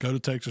 Go to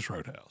Texas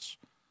Roadhouse.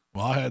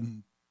 Well,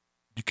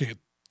 you can't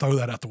throw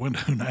that out the window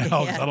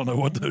now because I don't know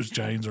what those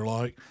chains are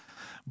like.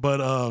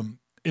 But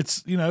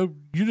it's, you're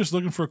just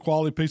looking for a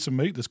quality piece of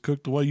meat that's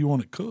cooked the way you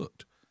want it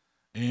cooked.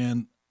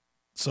 And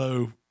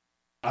so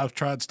I've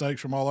tried steaks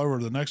from all over.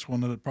 The next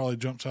one that it probably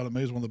jumps out at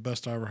me is one of the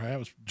best I ever had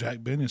was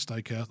Jack Benyon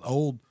Steakhouse.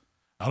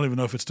 I don't even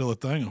know if it's still a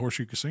thing at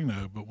Horseshoe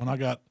Casino, but when I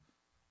got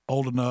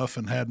old enough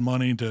and had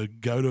money to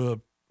go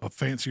to a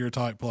fancier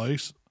type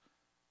place,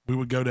 we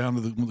would go down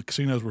to when the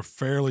casinos were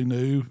fairly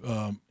new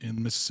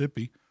in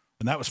Mississippi,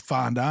 and that was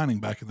fine dining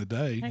back in the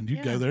day. And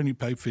you'd go there and you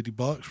pay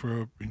 $50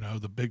 for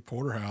the big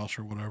porterhouse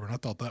or whatever. And I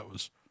thought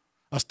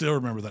I still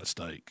remember that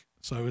steak.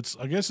 So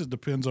I guess it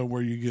depends on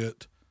where you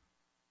get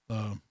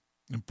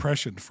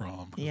impression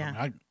from.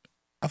 Yeah.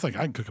 I think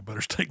I can cook a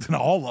better steak than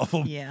all of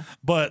them. Yeah.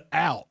 But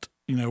out,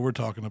 we're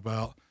talking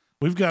about,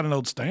 we've got an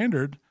old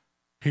standard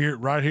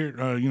right here,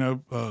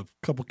 a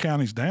couple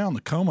counties down,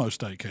 the Como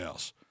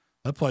Steakhouse.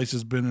 That place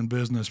has been in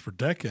business for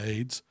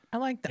decades. I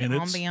like the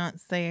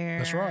ambiance there.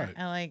 That's right.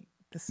 I like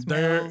the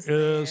smells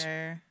there. Is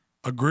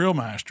a grill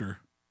master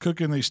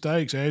cooking these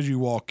steaks as you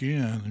walk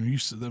in,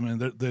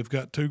 and they've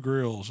got 2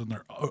 grills and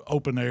they're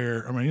open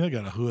air. I mean, they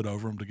got a hood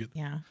over them to get,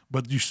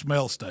 but you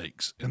smell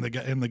steaks, and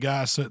the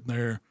guy sitting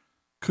there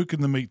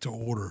cooking the meat to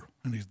order,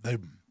 and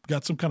they've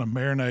got some kind of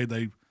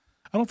marinade.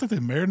 I don't think they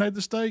marinate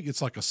the steak.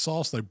 It's like a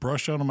sauce they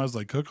brush on them as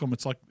they cook them.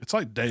 It's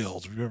like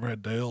Dale's. Have you ever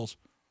had Dale's?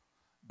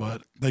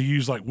 But they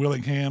use like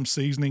Willingham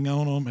seasoning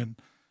on them, and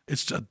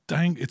it's a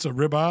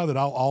ribeye that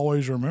I'll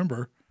always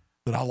remember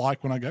that I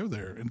like when I go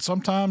there. And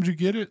sometimes you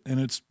get it, and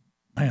it's,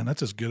 man,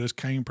 that's as good as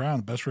cane prime,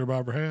 the best rib I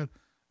ever had.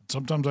 And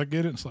sometimes I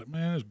get it, and it's like,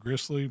 man, it's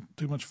gristly,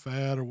 too much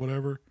fat or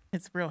whatever.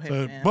 It's real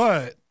hit.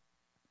 But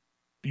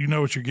you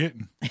know what you're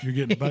getting. You're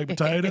getting baked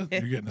potato,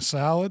 you're getting a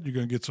salad, you're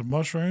going to get some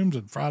mushrooms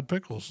and fried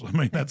pickles. I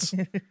mean,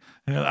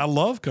 and I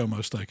love Como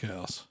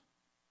Steakhouse.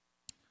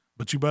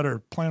 But you better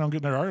plan on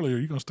getting there early, or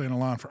you're going to stay in a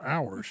line for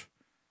hours.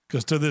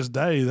 Because to this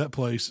day, that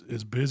place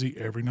is busy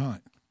every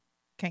night.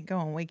 Can't go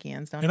on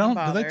weekends. Don't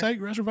do they take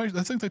reservations?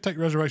 I think they take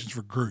reservations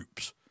for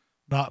groups,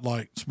 not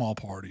like small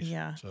parties.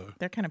 Yeah. So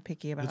they're kind of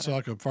picky about it. It's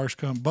like a first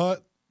come.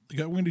 But you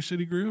got Windy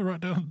City Grill right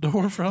down the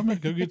door from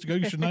it. Go get your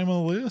name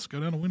on the list.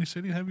 Go down to Windy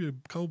City and have your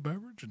cold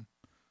beverage and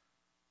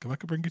come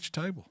back up and get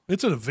your table.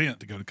 It's an event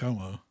to go to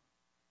Como.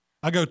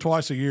 I go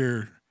twice a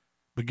year,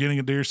 beginning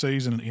of deer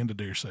season and end of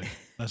deer season.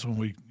 That's when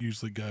we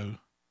usually go.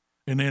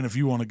 And then if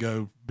you want to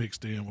go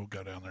mixed in, we'll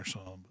go down there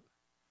some.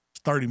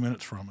 It's 30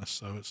 minutes from us,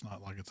 so it's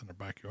not like it's in their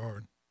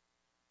backyard.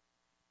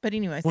 But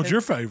anyway. What's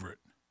your favorite?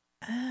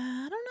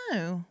 I don't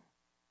know.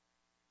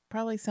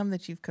 Probably some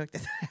that you've cooked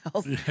at the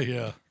house.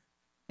 Yeah.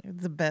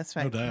 It's the best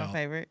favorite. No doubt. My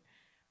favorite.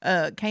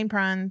 Cane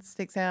prime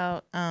sticks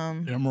out.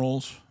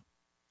 Emeralds.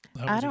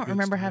 I don't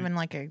remember having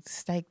like a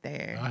steak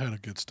there. I had a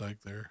good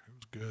steak there. It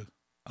was good.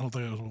 I don't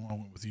think it was when I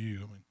went with you.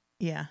 I mean,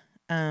 yeah.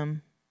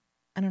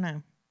 I don't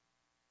know.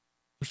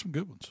 There's some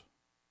good ones.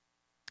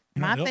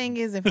 My thing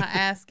is, if I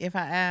ask,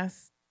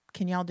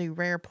 can y'all do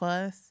Rare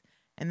Plus?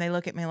 And they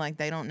look at me like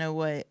they don't know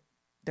what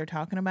they're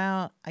talking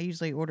about, I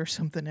usually order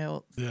something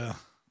else. Yeah.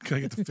 Can I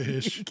get the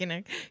fish?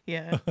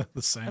 Yeah.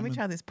 The salmon. Let me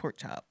try this pork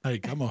chop. Hey,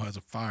 Como has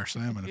a fire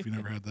salmon if you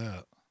never had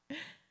that.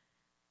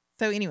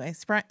 So anyway,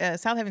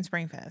 Southaven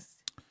Springfest.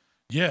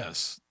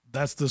 Yes,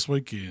 that's this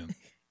weekend.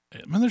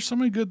 Man, there's so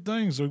many good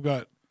things. We've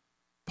got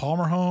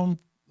Palmer Home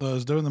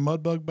is doing the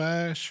Mudbug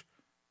Bash.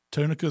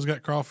 Tunica's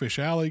got Crawfish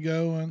Alley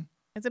going.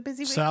 It's a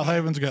busy weekend.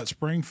 Southaven's got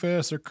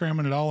Springfest. They're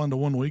cramming it all into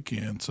one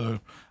weekend. So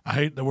I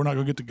hate that we're not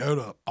going to get to go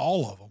to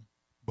all of them.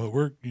 But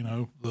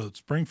the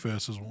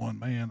Springfest is one.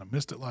 Man, I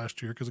missed it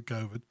last year because of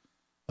COVID.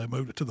 They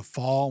moved it to the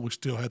fall. We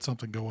still had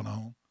something going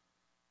on.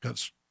 I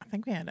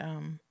think we had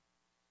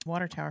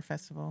Water Tower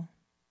Festival.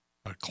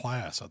 A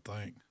class, I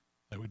think.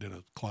 We did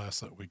a class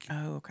that weekend.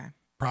 Oh, okay.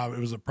 It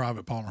was a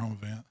private Palmer Home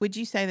event. Would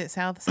you say that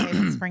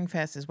Southaven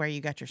Springfest is where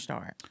you got your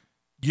start?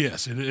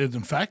 Yes,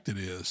 in fact it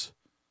is.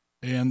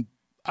 And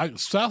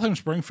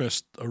Southaven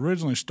Springfest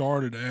originally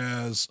started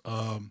as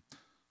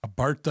a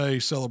birthday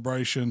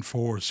celebration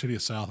for the city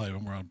of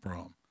Southaven, where I'm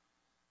from.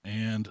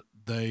 And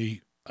I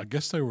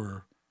guess they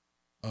were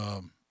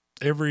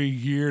every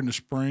year in the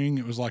spring,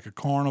 it was like a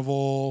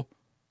carnival,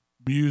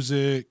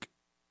 music,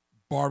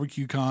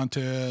 barbecue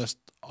contest,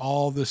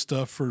 all this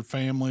stuff for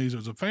families.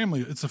 It's a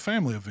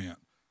family event.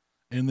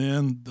 And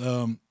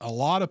then a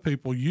lot of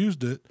people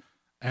used it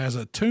as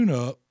a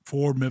tune-up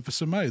for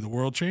Memphis in May, the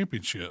World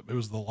Championship. It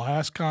was the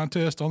last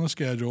contest on the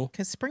schedule.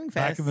 Because Springfest,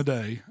 back in the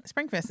day,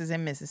 Springfest is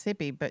in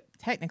Mississippi, but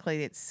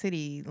technically its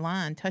city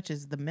line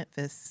touches the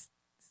Memphis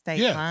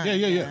state line.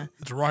 Yeah.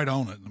 It's right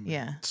on it.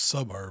 Yeah. It's a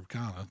suburb,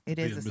 kind of. It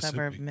is a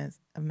suburb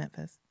of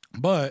Memphis.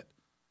 But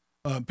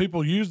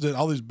people used it,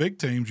 all these big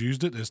teams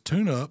used it as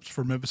tune-ups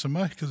for Memphis in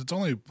May because it's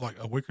only like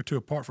a week or two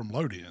apart from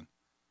load-in.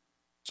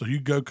 So you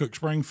go cook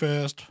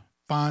Springfest,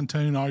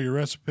 fine-tune all your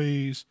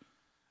recipes,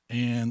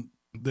 and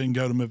then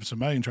go to Memphis in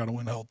May and try to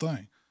win the whole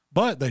thing.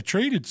 But they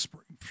treated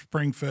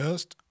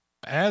Springfest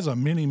as a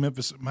mini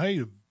Memphis in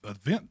May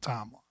event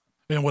timeline.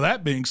 And with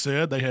that being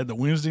said, they had the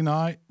Wednesday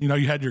night.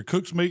 You had your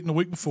cooks meeting the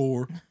week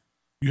before.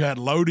 You had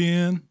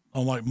load-in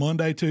on like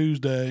Monday,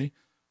 Tuesday.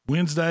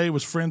 Wednesday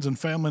was friends and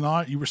family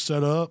night. You were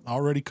set up,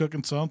 already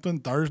cooking something.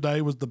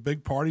 Thursday was the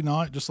big party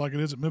night, just like it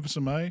is at Memphis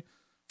in May.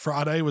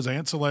 Friday was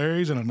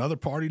ancillaries and another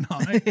party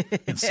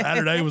night. And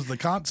Saturday was the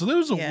concert. So there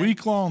was a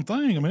week-long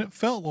thing. I mean, it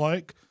felt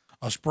like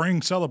a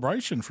spring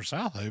celebration for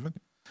Southaven.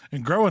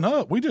 And growing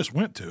up, we just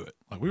went to it.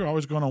 Like, we were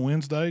always going on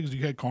Wednesdays.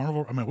 You had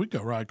carnival. I mean, we'd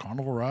go ride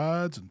carnival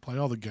rides and play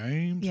all the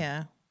games.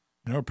 Yeah.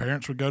 Our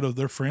parents would go to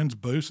their friends'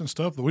 booths and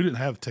stuff. But we didn't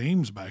have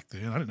teams back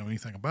then. I didn't know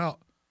anything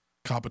about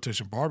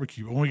competition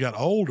barbecue. But when we got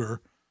older,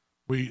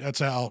 that's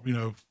how,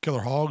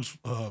 Killer Hogs,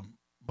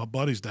 my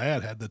buddy's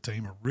dad had the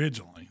team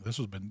originally. This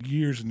was been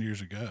years and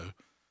years ago.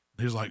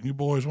 He was like, "You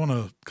boys want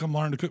to come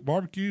learn to cook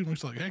barbecue?" And we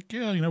was like, "Heck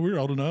yeah!" We were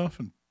old enough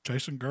and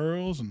chasing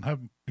girls and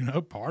having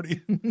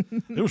party.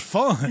 It was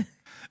fun,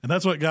 and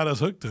that's what got us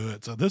hooked to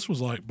it. So this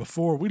was like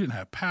before we didn't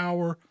have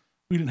power,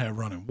 we didn't have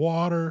running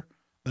water.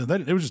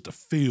 It was just a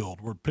field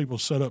where people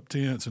set up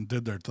tents and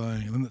did their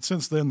thing. And then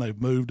since then they've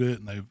moved it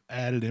and they've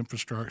added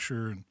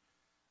infrastructure, and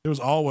it was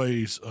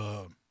always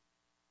a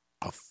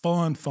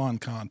fun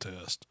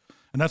contest.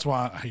 And that's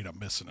why I hate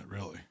missing it,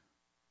 really.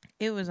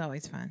 It was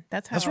always fun.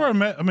 That's where I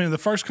met. I mean, the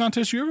first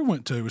contest you ever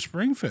went to was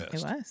Springfest.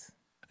 It was.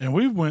 And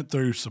we went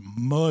through some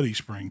muddy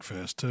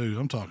Springfest too.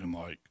 I'm talking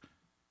like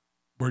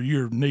where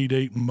you're knee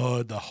deep in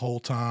mud the whole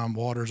time,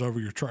 water's over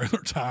your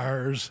trailer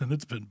tires, and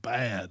it's been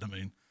bad. I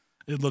mean,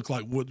 it looked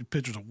like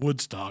pictures of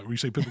Woodstock where you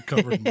see people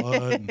covered in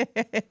mud.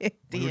 And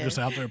we were just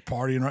out there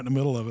partying right in the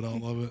middle of it,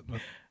 all of it.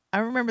 But I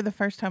remember the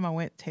first time I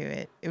went to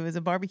it. It was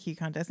a barbecue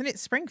contest, and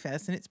it's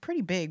Springfest, and it's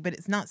pretty big, but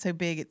it's not so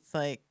big. It's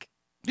like,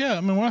 yeah,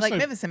 I mean, when I say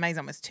Memphis and May's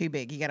almost too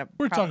big. You got to.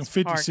 We're talking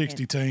 50,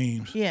 60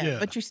 teams. Yeah,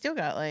 but you still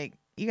got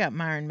you got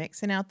Myron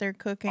Mixon out there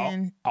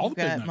cooking. You've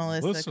got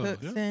Melissa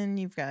Cookson.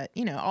 Yeah. You've got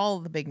all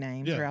the big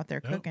names are out there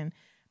cooking,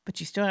 but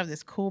you still have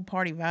this cool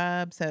party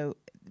vibe. So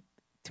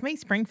to me,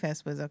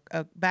 Springfest was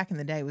back in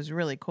the day was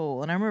really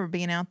cool, and I remember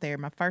being out there,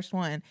 my first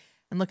one,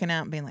 and looking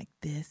out and being like,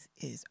 "This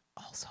is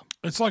awesome."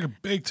 It's like a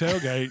big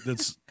tailgate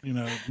that's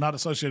not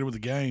associated with the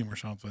game or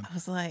something. I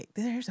was like,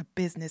 "There's a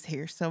business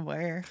here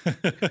somewhere."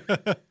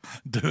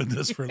 Doing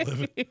this for a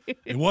living.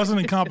 It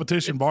wasn't in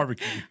competition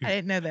barbecue. I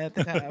didn't know that at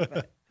the time,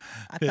 but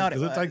I thought it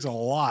was. It takes a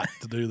lot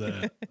to do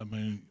that. I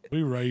mean,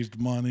 we raised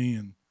money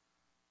and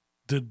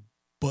did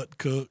butt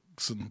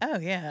cooks and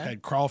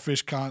had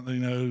crawfish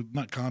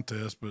not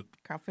contests, but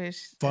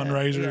crawfish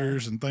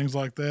fundraisers and things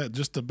like that,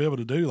 just to be able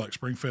to do like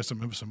Springfest and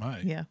Memphis and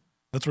May. Yeah,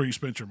 that's where you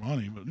spent your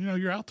money. But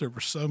you're out there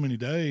for so many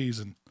days,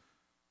 and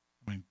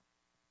I mean,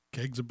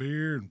 kegs of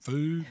beer and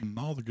food and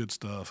all the good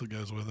stuff that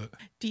goes with it.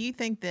 Do you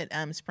think that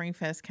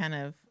Springfest kind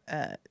of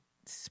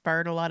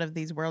spurred a lot of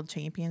these world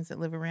champions that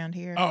live around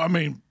here? Oh, I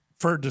mean,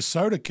 for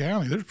DeSoto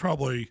County, there's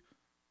probably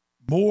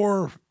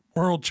more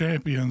world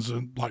champions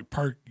and like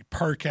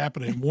per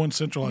capita in one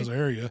centralized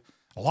area.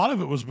 A lot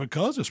of it was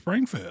because of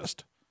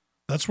Springfest.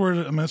 That's where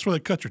they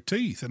cut your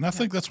teeth, and I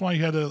think that's why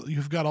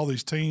you've got all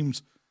these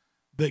teams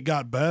that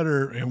got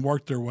better and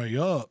worked their way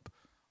up.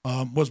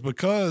 Was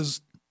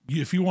because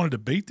if you wanted to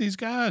beat these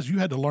guys, you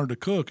had to learn to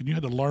cook and you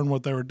had to learn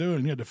what they were doing.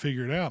 And you had to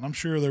figure it out. And I'm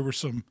sure there was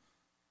some,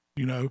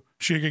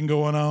 shigging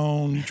going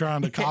on. You're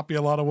trying to copy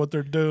a lot of what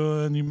they're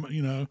doing.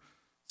 You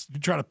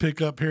try to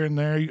pick up here and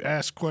there. You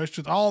ask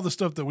questions, all the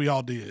stuff that we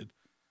all did.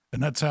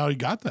 And that's how he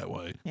got that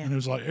way. Yeah. And it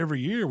was like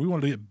every year we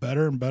wanted to get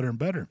better and better and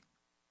better.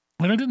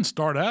 And it didn't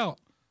start out.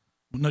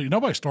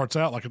 Nobody starts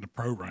out like in the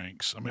pro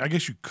ranks. I mean, I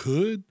guess you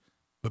could,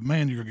 but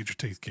man, you're going to get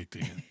your teeth kicked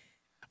in.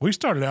 We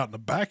started out in the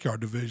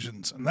backyard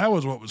divisions, and that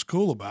was what was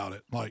cool about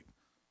it. Like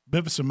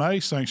Memphis and May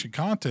sanctioned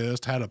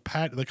contest had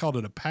they called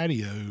it a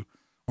patio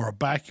or a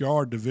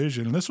backyard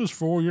division. And this was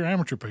for your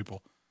amateur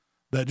people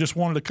that just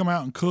wanted to come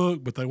out and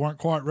cook, but they weren't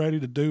quite ready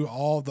to do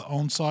all the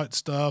on-site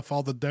stuff,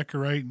 all the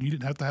decorating. You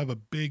didn't have to have a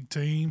big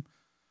team.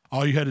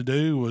 All you had to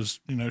do was,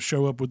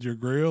 show up with your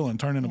grill and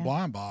turn in a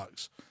blind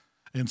box.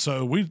 And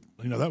so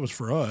that was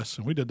for us.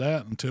 And we did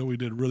that until we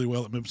did really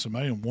well at Memphis and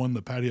May and won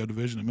the patio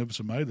division at Memphis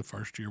and May the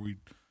first year we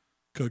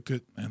cooked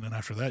it. And then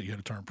after that, you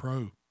had to turn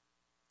pro.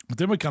 But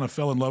then we kind of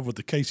fell in love with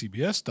the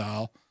KCBS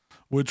style,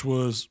 which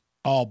was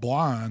all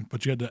blind,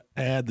 but you had to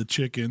add the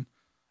chicken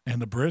and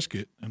the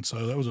brisket. And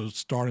so that was a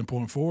starting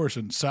point for us.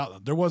 And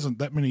there wasn't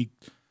that many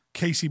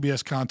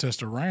KCBS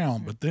contests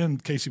around, but then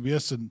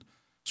KCBS and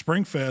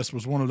Springfest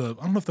was one of the,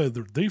 I don't know if they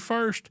were the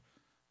first,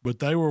 but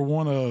they were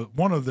one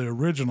of the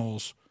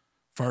originals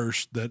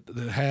first that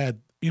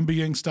had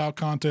MBing style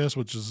contest,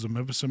 which is the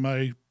Memphis and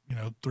May,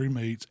 3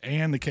 meets,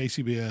 and the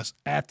KCBS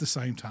at the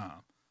same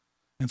time.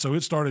 And so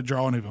it started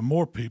drawing even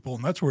more people,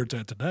 and that's where it's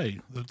at today.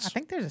 I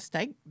think there's a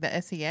stake,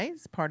 the SEA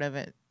is part of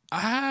it.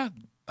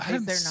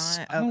 Is there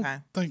not? I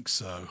don't think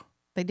so.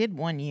 They did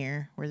 1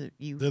 year where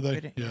you did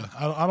they? Yeah,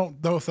 I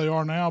don't know if they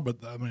are now, but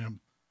I mean,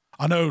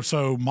 I know.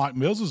 So Mike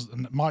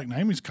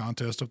Namey's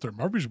contest up there at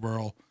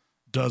Murfreesboro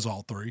does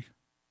all 3.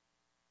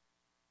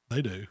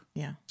 They do.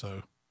 Yeah.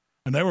 So,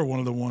 and they were one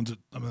of the ones that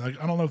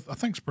I don't know. I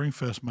think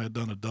Springfest may have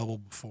done a double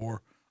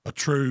before, a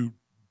true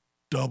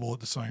double at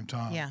the same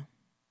time. Yeah.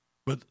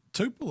 But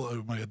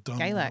Tupelo may have done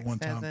Galax it one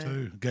time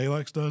too.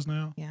 Galax does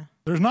now. Yeah.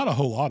 There's not a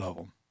whole lot of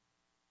them.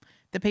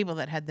 The people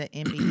that had the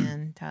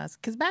MBN ties,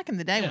 because back in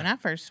the day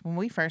when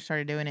we first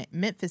started doing it,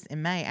 Memphis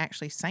and May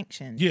actually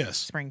sanctioned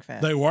Springfest.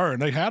 They were, and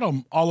they had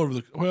them all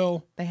over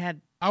they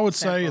had. I would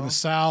say in the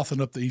South and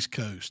up the East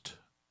Coast.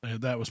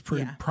 That was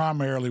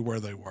primarily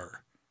where they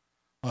were.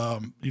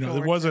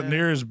 It wasn't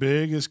near as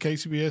big as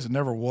KCBS. It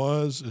never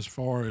was as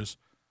far as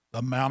the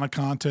amount of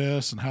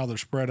contests and how they're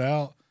spread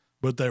out,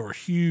 but they were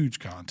huge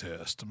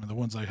contests. I mean, the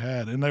ones they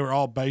had, and they were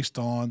all based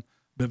on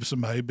Memphis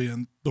and May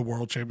being the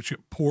World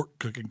Championship pork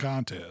cooking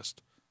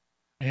contest.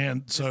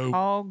 And so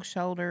hog,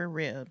 shoulder,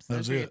 ribs.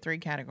 Those are your 3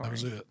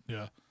 categories. That was it,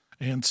 yeah.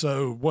 And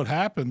so what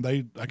happened,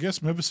 I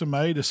guess Memphis and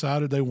May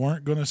decided they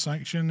weren't going to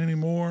sanction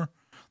anymore.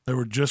 They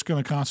were just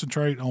going to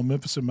concentrate on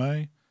Memphis and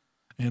May.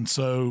 And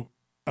so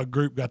a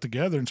group got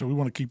together and said, we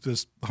want to keep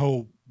this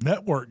whole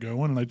network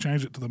going, and they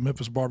changed it to the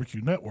Memphis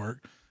Barbecue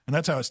Network. And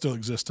that's how it still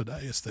exists today.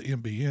 It's the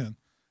MBN.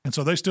 And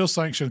so they still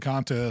sanction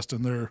contests,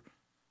 and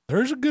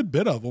there's a good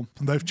bit of them.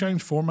 And they've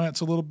changed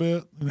formats a little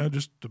bit,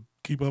 just to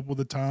keep up with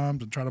the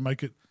times and try to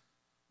make it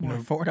more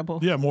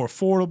affordable. Yeah, more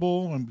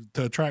affordable and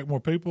to attract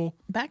more people.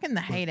 Back in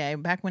the heyday,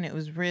 back when it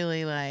was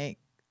really like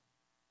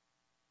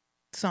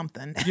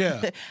something.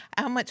 Yeah.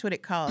 How much would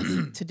it cost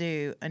to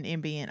do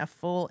a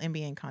full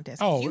MBN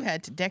contest? Oh, you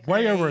had to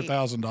decorate. Way over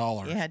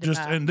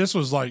 $1,000. And this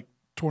was like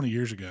 20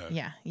 years ago.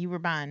 Yeah. You were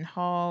buying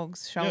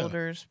hogs,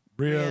 shoulders,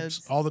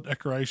 ribs, all the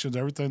decorations,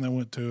 everything that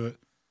went to it.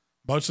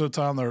 Most of the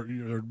time,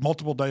 they're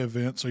multiple day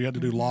events, so you had to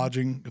do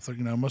lodging. If they're,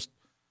 it's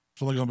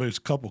only going to be a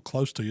couple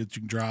close to you that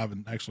you can drive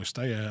and actually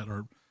stay at.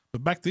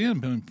 But back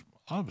then,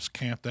 a lot of us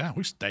camped out.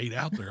 We stayed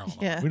out there all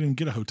night. Yeah. We didn't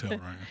get a hotel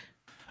room.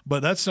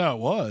 But that's how it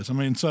was. I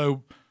mean,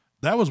 so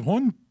that was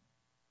one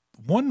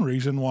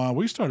reason why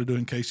we started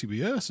doing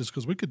KCBS is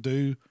because we could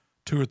do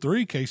 2 or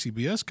 3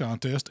 KCBS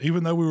contests,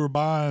 even though we were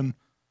buying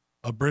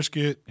a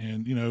brisket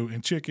and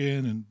and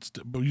chicken,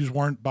 but we just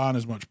weren't buying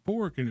as much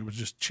pork, and it was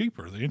just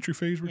cheaper. The entry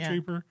fees were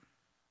cheaper.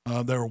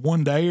 There were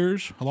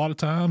one-dayers a lot of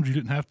times. You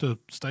didn't have to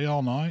stay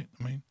all night.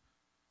 I mean,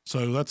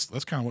 so that's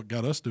kind of what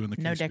got us doing the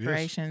KCBS. No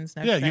decorations.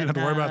 No you didn't have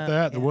to worry about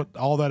that. Yeah.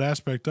 All that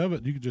aspect of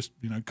it, you could just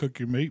cook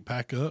your meat,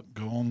 pack up,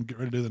 go on, get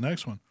ready to do the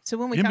next one. So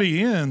when we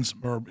MBNs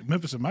or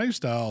Memphis and May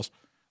styles,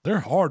 they're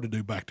hard to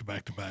do back to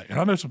back to back. And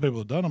I know some people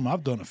have done them.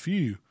 I've done a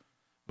few.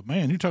 But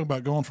man, you're talking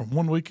about going from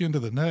one weekend to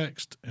the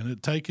next, and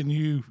it taking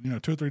you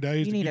 2 or 3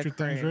 days to get your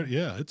things ready.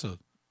 Yeah,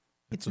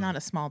 it's not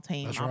a small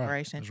team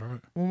operation. That's right.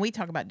 When we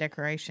talk about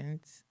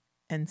decorations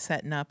and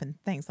setting up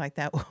and things like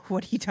that,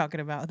 what are you talking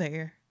about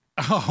there?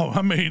 Oh,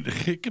 I mean,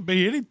 it could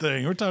be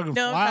anything. We're talking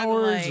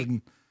flowers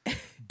and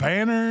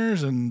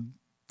banners and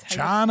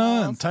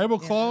china and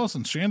tablecloths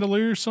and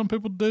chandeliers. Some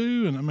people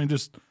do, and I mean,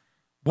 just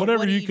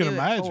whatever you can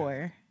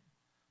imagine.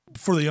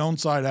 For the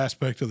on-site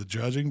aspect of the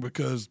judging,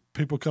 because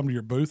people come to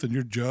your booth and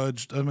you're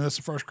judged. I mean, that's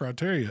the first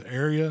criteria: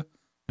 area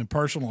and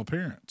personal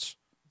appearance.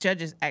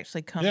 Judges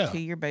actually come to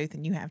your booth,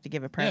 and you have to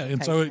give a presentation. Yeah,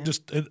 and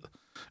so it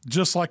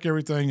just like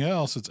everything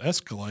else, it's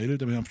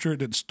escalated. I mean, I'm sure it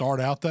didn't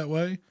start out that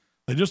way.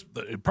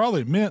 It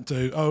probably meant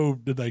to.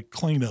 Did they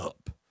clean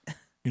up?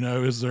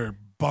 Is there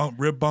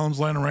rib bones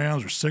laying around?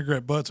 Is there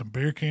cigarette butts and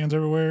beer cans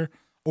everywhere?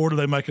 Or do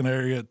they make an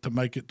area to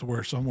make it to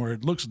where somewhere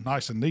it looks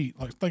nice and neat?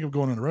 Like think of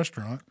going in a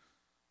restaurant.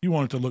 You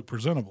want it to look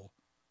presentable,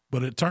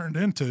 but it turned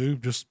into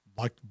just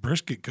like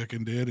brisket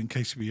cooking did in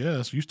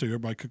KCBS. Used to,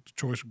 everybody cooked a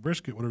choice of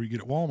brisket, whatever you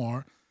get at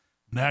Walmart.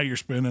 Now you're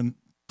spending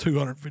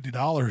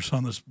 $250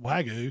 on this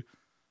Wagyu.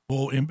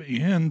 Well,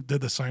 MBN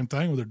did the same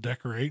thing with their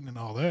decorating and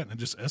all that, and it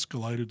just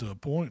escalated to a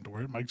point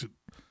where it makes it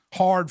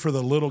hard for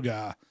the little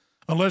guy.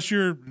 Unless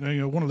you're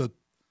one of the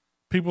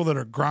people that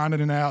are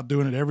grinding it out,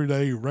 doing it every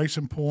day, you're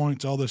racing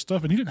points, all this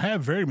stuff, and you didn't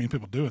have very many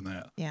people doing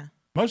that. Yeah.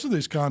 Most of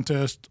these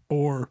contests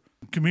are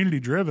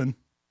community-driven,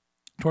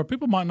 to where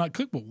people might not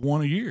cook but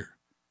one a year.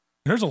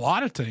 There's a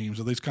lot of teams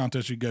of these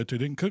contests you go to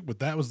didn't cook, but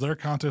that was their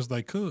contest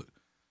they cooked.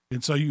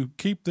 And so you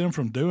keep them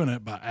from doing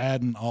it by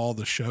adding all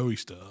the showy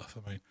stuff.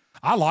 I mean,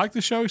 I like the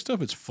showy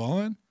stuff. It's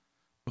fun.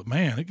 But,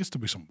 man, it gets to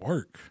be some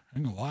work. I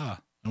ain't going to lie.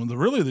 And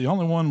the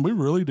only one we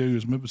really do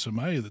is Memphis and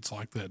May that's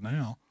like that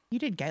now. You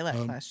did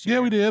Galax last year.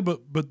 Yeah, we did. But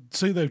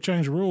see, they've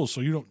changed the rules,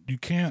 so you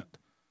can't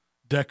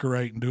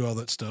decorate and do all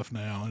that stuff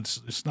now.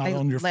 It's not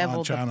on your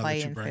fine china that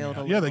you bring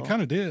out. Yeah, they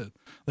kind of did.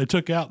 They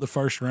took out the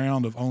first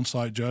round of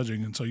on-site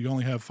judging, and so you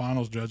only have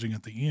finals judging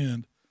at the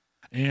end.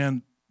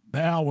 And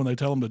now when they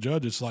tell them to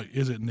judge, it's like,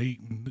 is it neat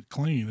and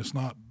clean? It's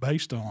not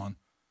based on,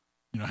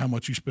 how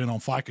much you spent on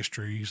ficus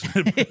trees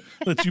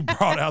that you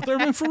brought out there.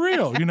 I mean, for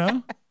real,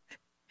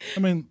 I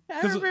mean,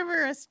 I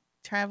remember us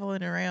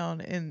traveling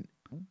around and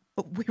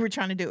we were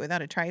trying to do it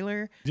without a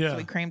trailer. Yeah. So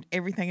we crammed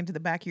everything into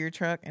the back of your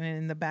truck and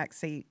in the back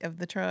seat of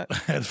the truck.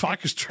 Had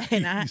ficus trees.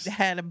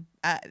 And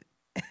I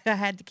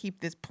had to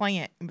keep this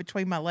plant in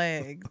between my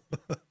legs.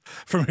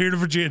 From here to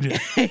Virginia.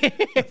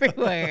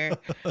 Everywhere.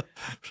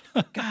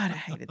 God, I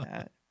hated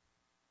that.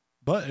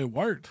 But it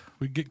worked.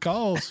 We get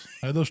calls.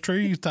 Had those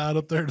trees tied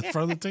up there in the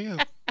front of the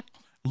tent.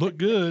 Looked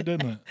good,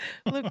 didn't it?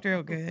 Looked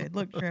real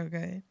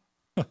good.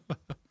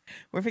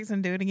 We're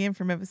fixing to do it again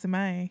for Memphis and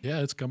May.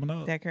 Yeah, it's coming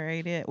up.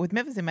 Decorate it. With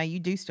Memphis and May, you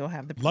do still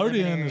have the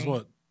load-in is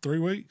what, 3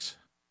 weeks?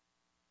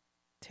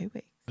 2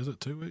 weeks. Is it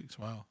 2 weeks?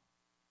 Wow.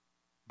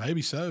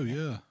 Maybe so,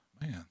 yeah.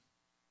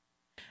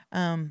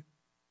 Man.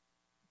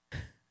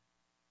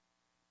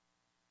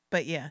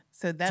 But yeah,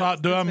 so that's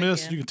I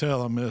miss? You can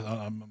tell I miss.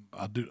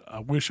 I do. I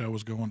wish I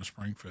was going to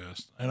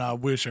Springfest, and I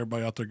wish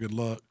everybody out there good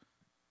luck.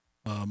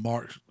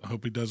 Mark, I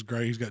hope he does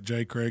great. He's got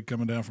Jay Craig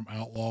coming down from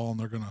Outlaw, and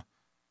they're gonna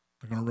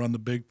run the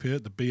big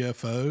pit, the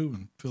BFO,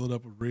 and fill it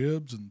up with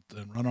ribs, and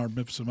run our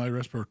Memphis and May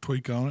recipe, or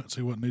tweak on it,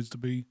 see what needs to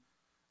be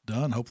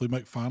done. Hopefully,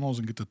 make finals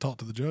and get to talk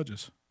to the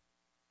judges.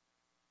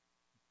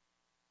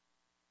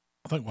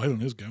 I think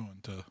Waylon is going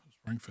to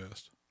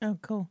Springfest. Oh,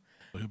 cool.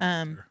 So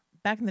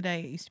back in the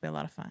day, it used to be a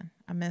lot of fun.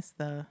 I miss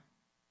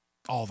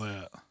all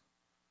that.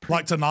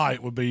 Like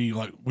tonight would be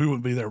like, we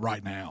wouldn't be there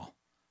right now.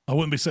 I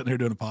wouldn't be sitting here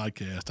doing a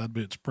podcast. I'd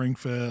be at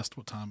Springfest.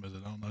 What time is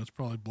it? I don't know. It's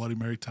probably Bloody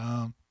Mary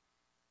time.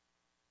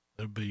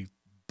 It'd be,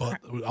 but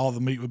all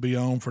the meat would be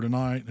on for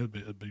tonight. It'd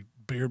be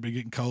beer would be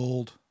getting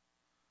cold.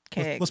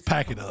 Let's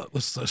pack it up.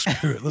 Let's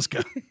screw it. Let's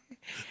go.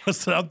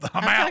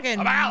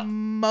 I'm out.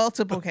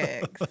 Multiple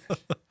kegs.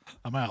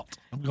 I'm out.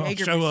 I'm going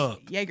to show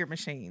up. Jaeger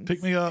machines.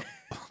 Pick me up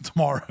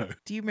tomorrow.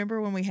 Do you remember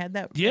when we had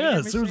that?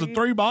 Yes, there was a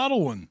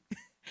 3-bottle one.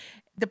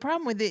 The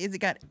problem with it is it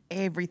got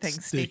everything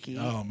sticky.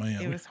 Oh,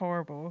 man. It was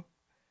horrible.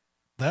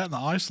 That and the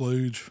ice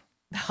luge.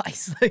 The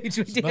ice luge.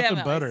 We did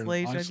have better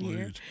ice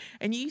luge.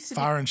 And you used to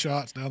firing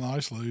shots down the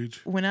ice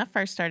luge. When I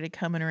first started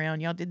coming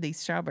around, y'all did these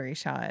strawberry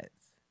shots.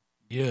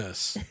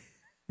 Yes.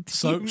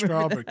 Soaked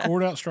strawberry,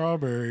 poured out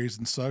strawberries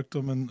and soaked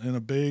them in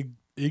a big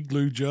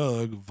igloo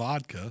jug of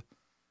vodka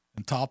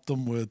and topped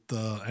them with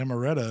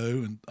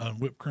amaretto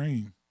and whipped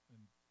cream.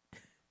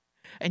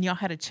 And y'all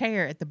had a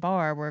chair at the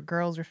bar where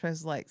girls were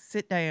supposed to like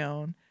sit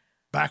down.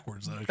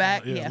 Backwards, though. Lean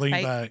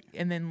back.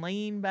 And then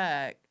lean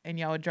back, and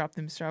y'all would drop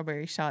them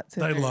strawberry shots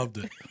in They loved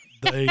it.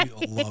 They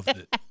loved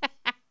it.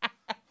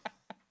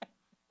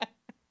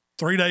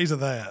 3 days of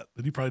that,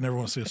 and you probably never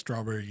want to see a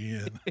strawberry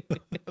again.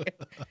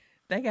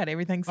 They got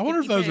everything sticky. I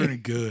wonder if those are any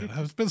good.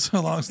 It's been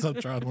so long since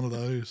I've tried one of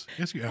those.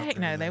 I guess you Heck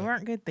no, they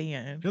weren't good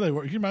then. Yeah, they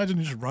were. Can you imagine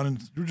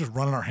you're just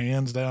running our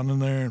hands down in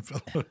there and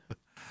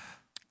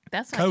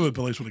That's COVID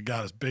police would have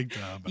got us big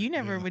time. You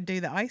never would do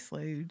the ice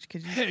luge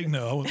because heck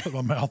no, I wouldn't put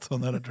my mouth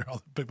on that after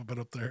all the people been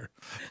up there.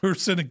 We were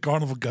sending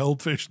carnival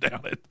goldfish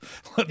down it,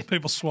 letting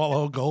people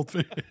swallow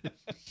goldfish.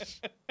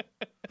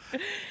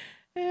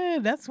 Yeah,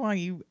 that's why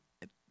you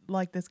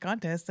like this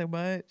contest so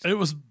much. It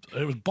was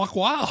buck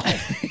wild.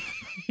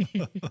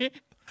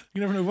 You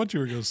never know what you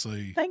were going to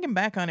see. Thinking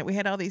back on it, we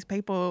had all these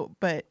people,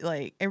 but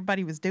like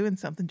everybody was doing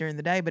something during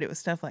the day, but it was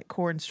stuff like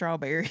corn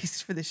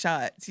strawberries for the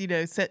shots,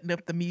 setting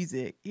up the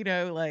music,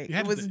 like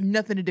it was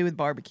nothing to do with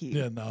barbecue.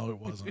 Yeah, no, it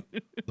wasn't.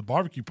 The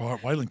barbecue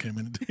part, Waylon came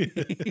in and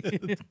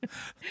did.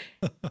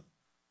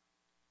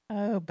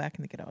 Oh, back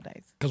in the good old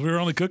days. Because we were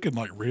only cooking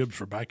like ribs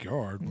for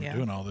backyard. We were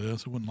doing all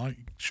this. It wasn't like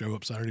you could show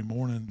up Saturday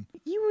morning.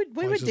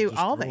 We would do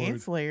all the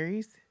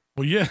ancillaries.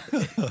 Well, yeah.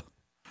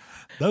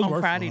 Those on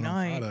were Friday fun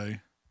night. on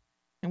Friday.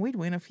 And we'd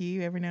win a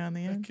few every now and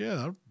then. Heck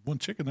yeah, I won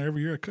chicken there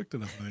every year I cooked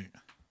it, I think.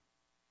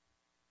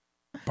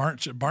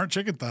 Burnt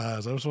chicken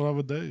thighs. That's what I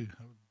would do.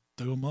 I would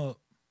do them up.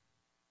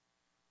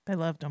 They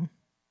loved them.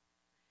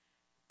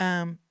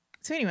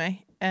 So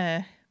anyway,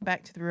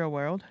 back to the real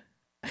world.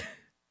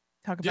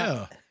 Talk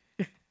about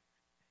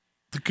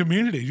the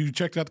community. You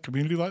checked out the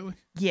community lately?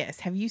 Yes.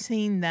 Have you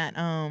seen that?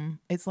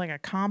 It's like a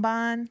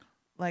combine.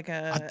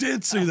 I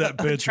did see that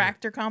picture. A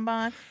tractor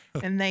combine,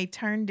 and they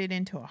turned it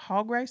into a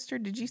hog roaster.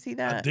 Did you see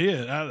that? I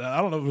did.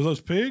 I don't know if it was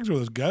those pigs or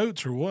those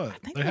goats or what.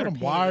 They had them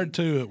wired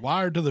to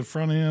the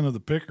front end of the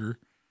picker,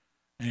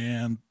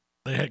 and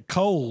they had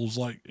coals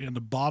like in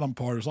the bottom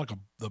part. It's like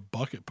the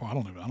bucket part.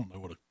 I don't know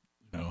what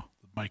the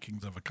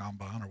makings of a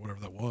combine or whatever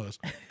that was,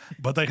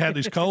 but they had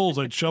these coals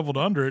they'd shoveled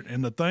under it,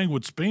 and the thing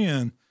would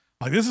spin.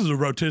 Like, this is a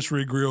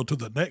rotisserie grill to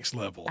the next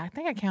level. I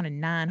think I counted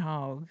 9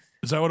 hogs.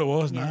 Is that what it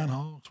was? Yeah. 9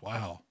 hogs?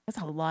 Wow. That's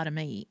a lot of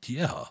meat.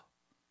 Yeah.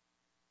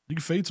 You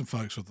can feed some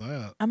folks with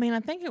that. I mean, I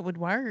think it would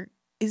work.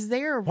 Is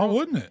there a rule? Why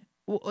wouldn't it?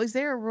 Well, is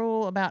there a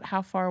rule about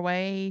how far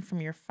away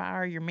from your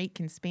fire your meat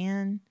can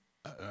spin?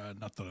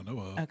 Not that I know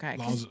of. Okay.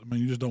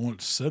 You just don't want it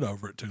to sit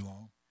over it too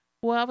long.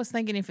 Well, I was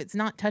thinking if it's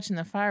not touching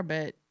the fire,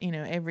 but,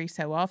 every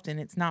so often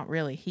it's not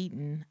really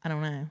heating. I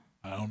don't know.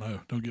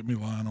 Don't get me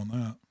lying on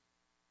that.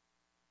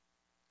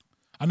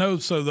 I know.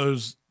 So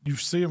you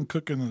see them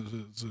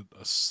cooking. Is it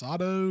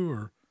asado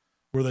or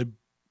where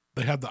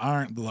they have the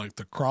iron, like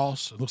the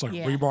cross? It looks like a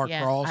rebar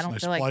cross, and they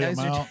splay them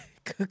out.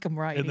 Cook them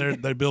right.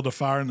 And they build a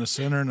fire in the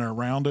center and they're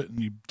around it,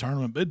 and you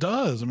turn them. It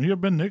does. I mean, you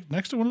ever been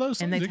next to one of those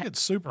things? It gets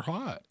super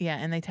hot. Yeah,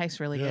 and they taste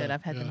really good.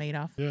 I've had the meat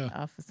off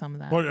of some of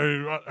that.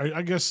 Well,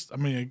 I guess. I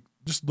mean,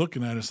 just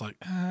looking at it, it's like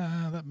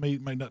that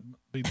meat may not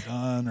be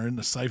done or in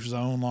the safe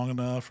zone long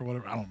enough or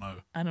whatever.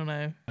 I don't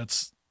know.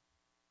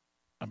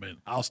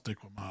 I'll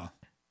stick with my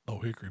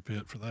old hickory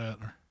pit for that.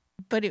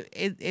 But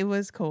it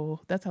was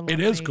cool. That's a lot. It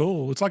is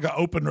cool. It's like an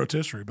open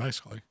rotisserie,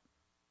 basically.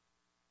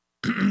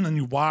 And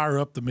you wire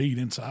up the meat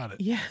inside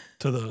it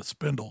to the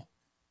spindle,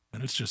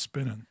 and it's just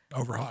spinning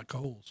over hot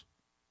coals.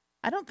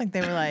 I don't think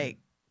they were like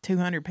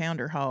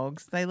 200-pounder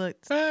hogs. They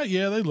looked.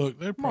 They look.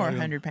 They're more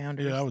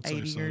 100-pounders. Yeah, I would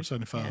say so.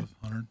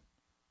 7,500.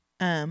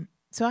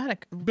 So I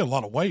had it'd be a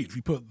lot of weight if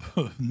you put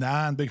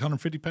 9 big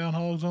 150-pound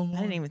hogs on one.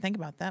 I didn't even think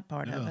about that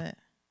part of it.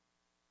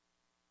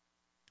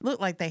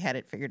 Looked like they had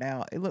it figured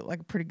out. It looked like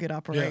a pretty good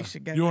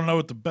operation. Yeah. You want to know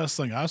what the best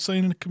thing I've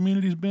seen in the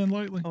community has been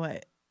lately?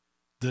 What?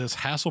 This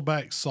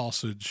Hasselback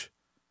sausage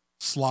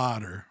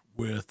slider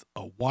with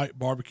a white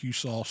barbecue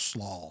sauce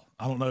slaw.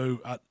 I don't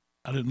know. I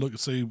didn't look and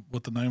see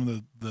what the name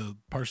of the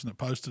person that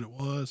posted it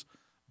was,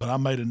 but I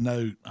made a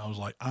note. I was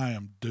like, I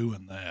am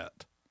doing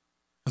that.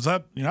 Because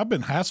I've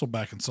been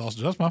Hasselbacking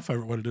sausage. That's my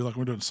favorite way to do. Like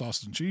when we're doing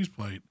sausage and cheese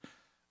plate,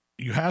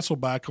 you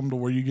Hasselback them to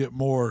where you get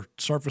more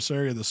surface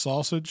area of the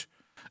sausage.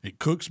 It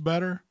cooks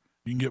better.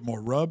 You can get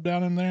more rub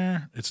down in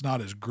there. It's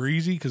not as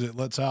greasy because it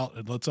lets out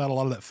a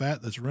lot of that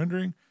fat that's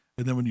rendering.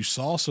 And then when you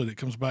sauce it, it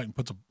comes back and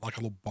puts a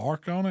little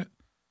bark on it.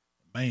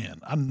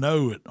 Man, I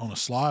know it on a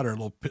slider. A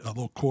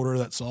little quarter of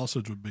that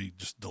sausage would be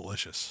just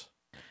delicious.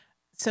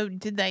 So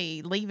did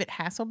they leave it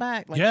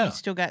Hasselback? Like Yeah. You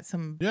still got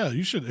some. Yeah,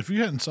 you should. If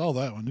you hadn't saw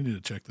that one, you need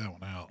to check that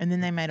one out. And then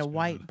they made a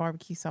white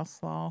barbecue sauce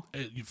slaw.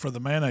 For the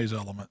mayonnaise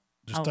element,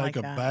 just take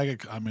a that.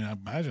 bag of, I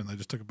imagine they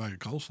just took a bag of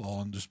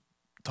coleslaw and just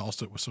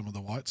tossed it with some of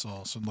the white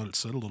sauce and let it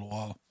sit a little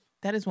while.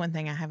 That is one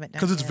thing I haven't done.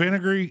 Because it's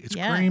vinegary, it's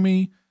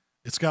creamy,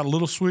 it's got a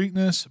little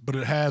sweetness, but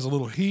it has a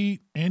little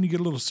heat, and you get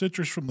a little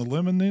citrus from the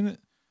lemon in it.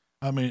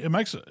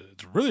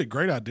 It's really a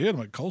great idea to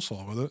make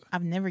coleslaw with it.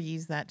 I've never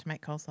used that to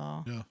make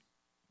coleslaw. Yeah.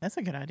 That's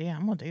a good idea.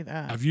 I'm going to do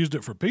that. I've used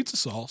it for pizza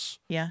sauce.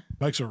 Yeah.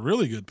 Makes a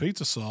really good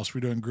pizza sauce if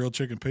you're doing grilled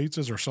chicken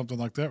pizzas or something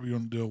like that where you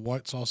want to do a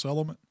white sauce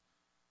element.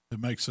 It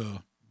makes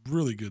a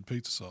really good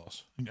pizza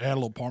sauce. You can add a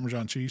little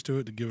Parmesan cheese to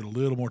it to give it a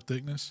little more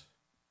thickness.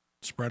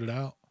 Spread it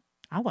out.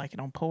 I like it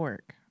on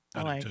pork.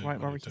 I like too. white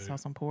barbecue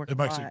sauce on pork. It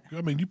makes it,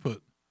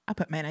 I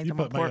put mayonnaise on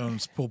my pork. You put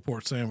mayonnaise on a pulled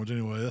pork sandwich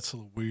anyway. That's a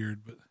little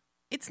weird, but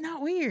it's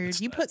not weird.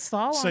 You put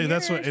slaw on yours.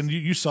 That's what, and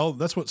you sold,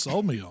 that's what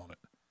sold me on it.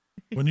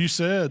 When you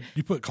said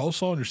you put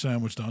coleslaw on your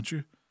sandwich, don't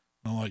you?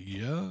 And I'm like,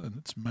 yeah, and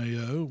it's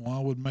mayo. Why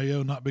would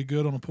mayo not be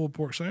good on a pulled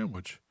pork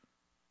sandwich?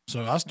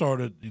 So I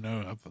started,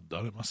 I've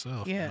done it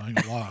myself. Yeah. I ain't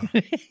gonna lie.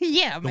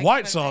 Yeah. The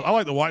white sauce, I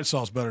like the white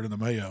sauce better than the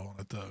mayo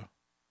on it, though.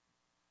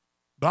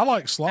 But I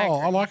like slaw.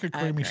 I like a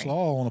creamy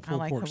slaw on a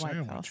pulled pork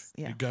sandwich.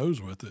 Yeah. It goes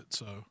with it,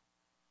 so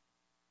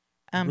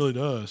it really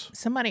does.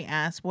 Somebody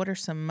asked, what are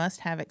some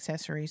must-have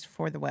accessories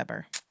for the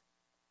Weber?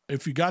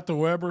 If you got the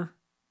Weber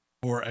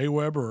or a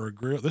Weber or a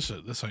grill, this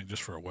ain't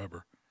just for a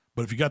Weber.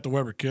 But if you got the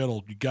Weber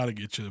kettle, you got to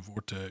get you the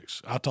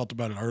Vortex. I talked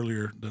about it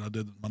earlier that I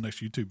did my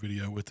next YouTube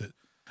video with it.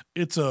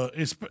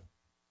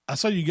 I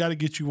say you got to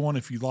get you one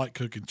if you like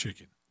cooking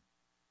chicken,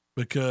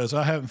 because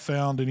I haven't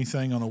found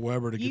anything on a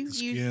Weber to get the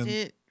skin. Used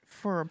it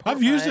for a pork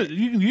I've used it.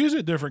 You can use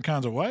it different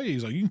kinds of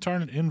ways. Like you can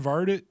turn it,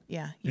 invert it.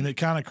 Yeah. And it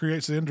kind of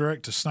creates the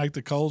indirect to snake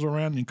the coals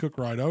around and you cook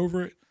right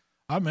over it.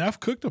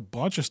 I've cooked a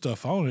bunch of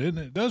stuff on it and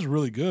it does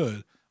really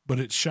good, but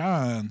it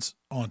shines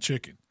on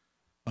chicken.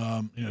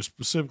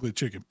 Specifically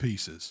chicken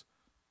pieces,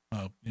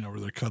 where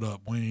they cut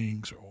up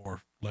wings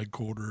or leg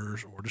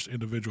quarters or just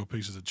individual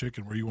pieces of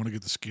chicken where you want to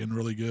get the skin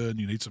really good and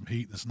you need some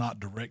heat that's not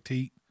direct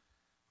heat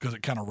because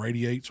it kind of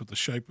radiates with the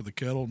shape of the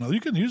kettle. Now,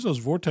 you can use those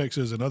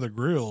Vortexes in other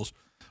grills,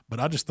 but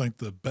I just think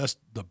the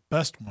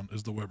best one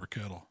is the Weber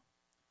kettle.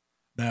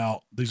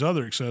 Now, these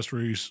other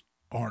accessories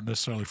aren't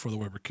necessarily for the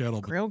Weber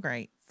kettle. Grill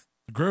grates.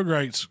 The grill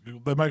grates,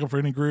 they make them for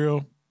any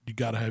grill. You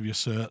got to have your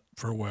set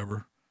for a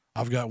Weber.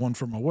 I've got one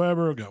from a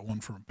Weber. I've got one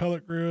from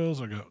pellet grills.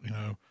 I got,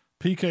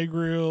 PK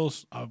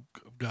grills. I've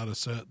got a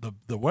set.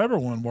 The Weber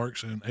one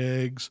works in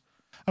eggs.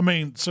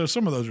 So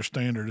some of those are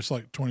standard. It's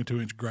like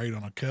 22-inch grate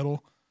on a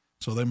kettle.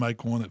 So they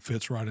make one that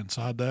fits right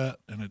inside that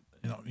and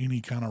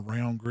any kind of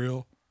round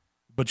grill.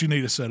 But you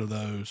need a set of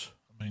those.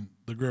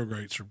 The grill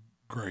grates are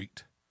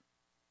great.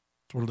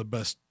 It's one of the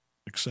best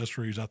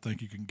accessories I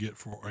think you can get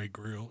for a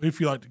grill. If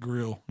you like to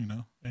grill,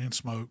 and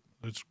smoke,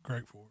 it's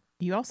great for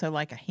it. You also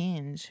like a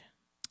hinge.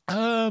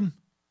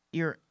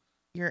 You're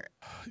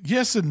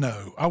yes and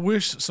no. I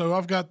wish so.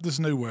 I've got this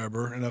new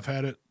Weber, and I've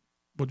had it.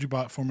 What'd you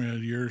buy it for me a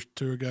year or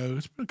two ago?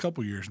 It's been a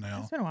couple years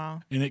now. It's been a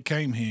while. And it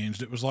came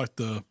hinged. It was like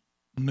the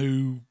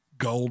new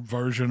gold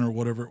version or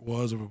whatever it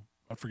was of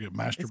I forget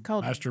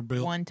master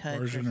built One Touch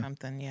version or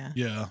something. Yeah.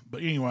 Yeah,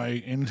 but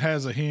anyway, and it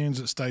has a hinge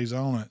that stays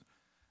on it,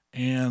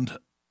 and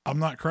I'm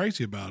not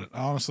crazy about it.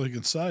 I honestly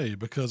can say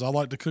because I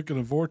like to cook in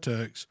a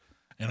Vortex,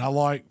 and I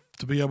like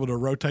to be able to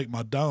rotate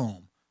my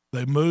dome.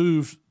 They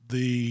moved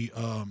the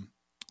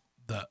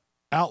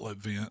outlet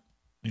vent,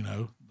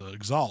 the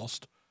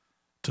exhaust,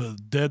 to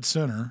dead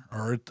center,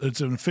 or it's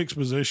in a fixed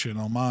position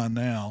on mine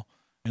now,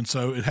 and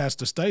so it has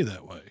to stay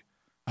that way.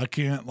 I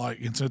can't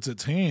and since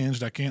it's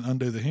hinged, I can't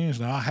undo the hinge.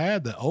 Now I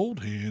had the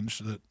old hinge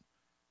that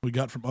we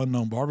got from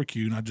Unknown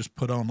Barbecue, and I just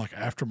put on like an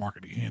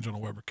aftermarket hinge on a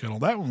Weber kettle.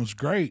 That one was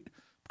great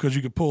because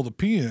you could pull the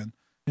pin,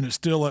 and it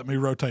still let me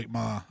rotate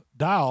my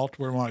dial to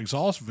where my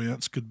exhaust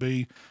vents could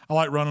be. I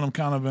like running them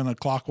kind of in a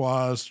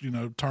clockwise,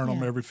 turn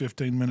them every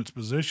 15 minutes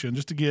position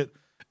just to get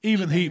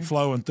even heat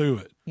flowing through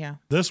it. Yeah.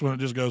 This one, it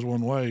just goes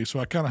one way. So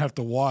I kind of have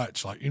to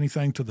watch like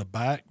anything to the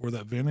back where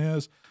that vent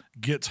is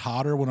gets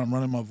hotter when I'm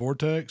running my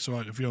Vortex. So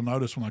if you'll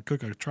notice when I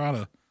cook, if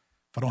I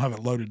don't have it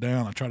loaded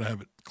down, I try to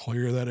have it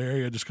clear that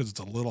area just because it's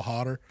a little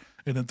hotter.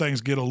 And then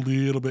things get a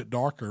little bit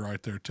darker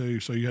right there too.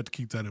 So you have to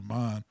keep that in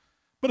mind.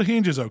 But a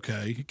hinge is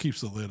okay. It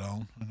keeps the lid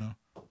on,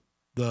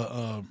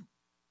 The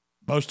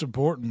most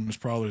important is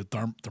probably a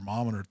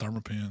thermometer,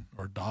 thermopin,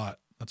 or dot.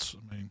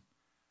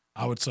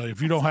 I would say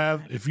if you don't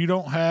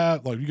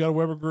have, like you got a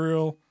Weber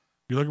grill,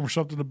 you're looking for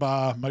something to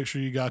buy, make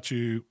sure you got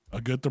you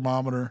a good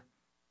thermometer,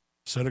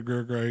 set of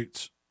grill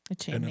grates,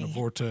 and then a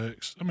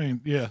Vortex. I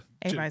mean, yeah,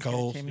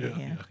 coals,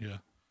 yeah.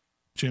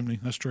 Chimney.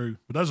 That's true.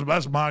 But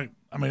that's my.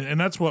 I mean, and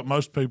that's what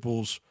most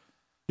people's.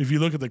 If you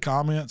look at the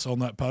comments on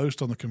that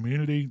post on the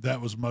community,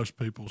 that was most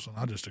people's, and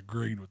I just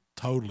agreed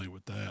totally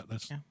with that.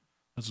 That's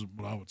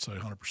what I would say,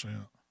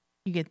 100%.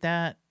 You get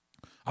that.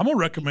 I'm gonna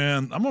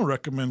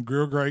recommend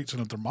grill grates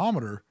and a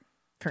thermometer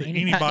for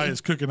anybody that's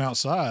cooking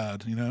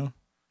outside. You know,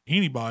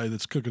 anybody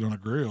that's cooking on a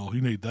grill,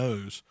 you need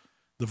those.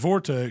 The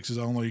Vortex is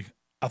only,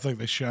 I think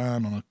they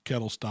shine on a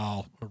kettle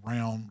style, a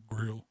round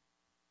grill.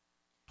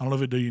 I don't know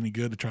if it'd do you any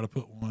good to try to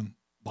put one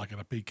like in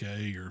a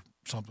PK or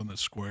something that's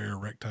square,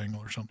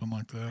 rectangle, or something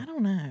like that. I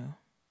don't know.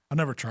 I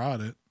never tried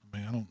it. I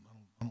mean,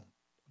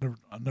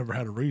 I never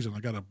had a reason.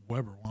 I got a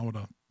Weber. Why would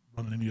I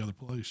run it any other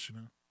place?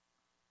 You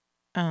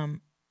know.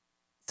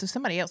 So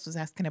somebody else was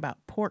asking about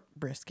pork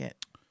brisket.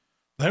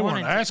 They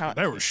weren't asking.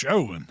 They were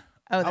showing.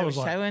 Oh, they were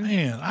showing?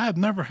 Man, I had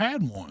never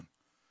had one.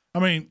 I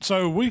mean,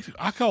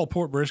 I call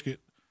pork brisket,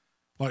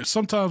 like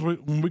sometimes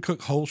when we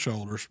cook whole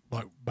shoulders,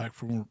 like back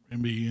from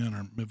MBN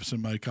or Memphis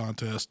in May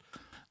contest,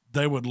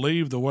 they would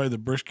leave the way the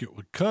brisket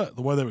would cut,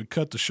 the way they would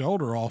cut the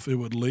shoulder off, it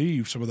would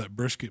leave some of that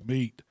brisket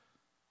meat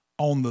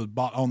on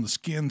the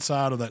skin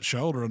side of that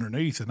shoulder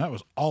underneath. And that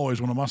was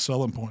always one of my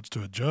selling points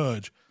to a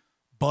judge,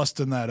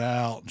 busting that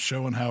out and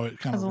showing how it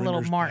kind of renders down. That was a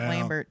little Mark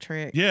Lambert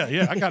trick.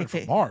 Yeah. I got it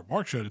from Mark.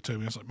 Mark showed it to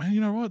me. I was like, man,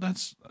 you know what?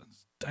 That's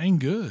dang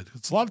good.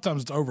 It's a lot of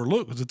times it's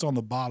overlooked because it's on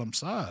the bottom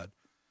side,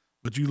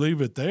 but you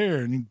leave it there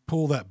and you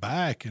pull that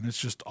back and it's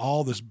just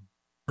all this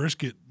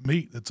brisket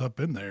meat that's up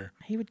in there.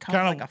 He would call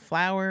it like a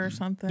flour or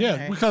something.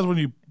 Yeah, because when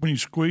you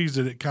squeezed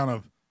it, it kind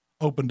of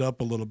opened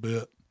up a little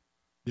bit.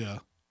 Yeah,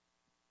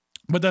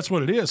 but that's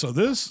what it is. So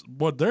this,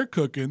 what they're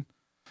cooking,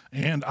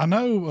 and I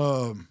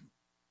know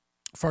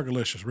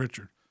Fergalicious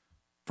Richard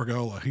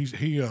Fergola.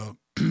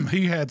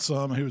 He had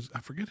some.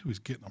 I forget who he's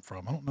getting them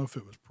from. I don't know if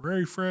it was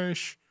Prairie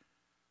Fresh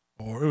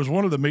or it was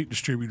one of the meat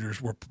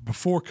distributors where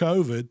before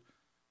COVID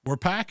were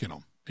packing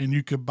them, and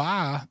you could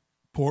buy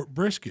pork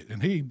brisket.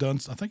 And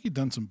I think he'd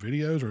done some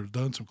videos or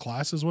done some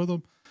classes with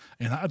them.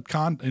 And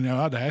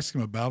I'd ask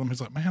him about them.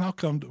 He's like, man, I'll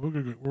come. We're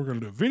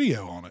going to do a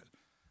video on it.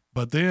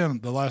 But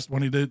then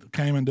when he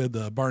came and did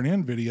the burn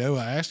in video,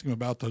 I asked him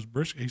about those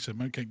brisket. He said,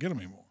 man, can't get them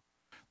anymore.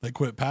 They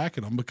quit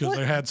packing them because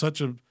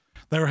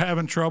they were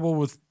having trouble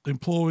with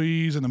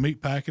employees in the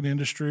meat packing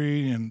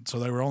industry. And so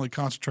they were only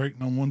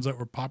concentrating on ones that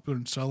were popular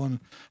and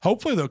selling.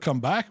 Hopefully they'll come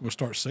back and we'll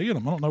start seeing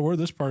them. I don't know where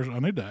this person,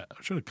 I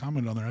should have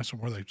commented on there, asked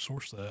them where they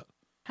sourced that.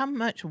 How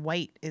much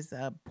weight is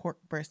a pork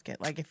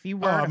brisket? Like if you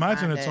were I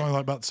imagine it's only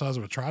like about the size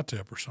of a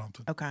tri-tip or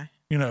something. Okay.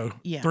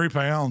 3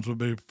 pounds would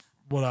be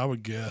what I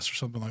would guess or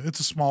something like that. It's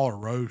a smaller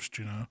roast,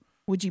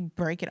 Would you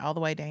break it all the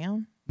way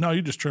down? No,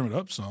 you just trim it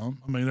up some.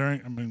 I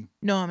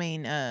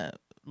mean,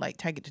 like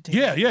take it to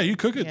Yeah, you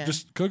cook it. Yeah.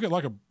 Just cook it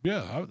like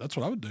that's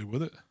what I would do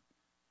with it.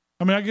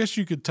 I mean, I guess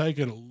you could take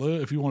it a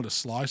little, if you wanted to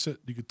slice it,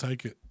 you could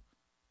take it.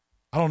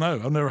 I don't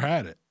know. I've never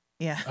had it.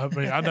 Yeah. I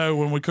mean, I know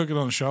when we cook it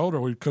on the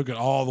shoulder, we cook it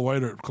all the way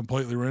to it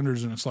completely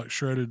renders, and it's like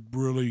shredded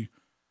really.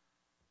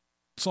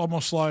 It's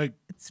almost like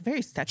it's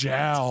very succulent.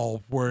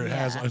 Jowl, where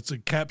it's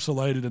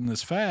encapsulated in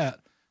this fat.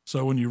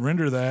 So when you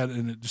render that,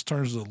 and it just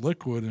turns to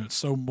liquid, and it's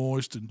so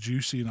moist and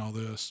juicy and all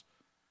this.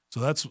 So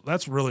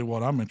that's really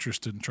what I'm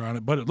interested in trying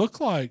it. But it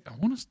looked like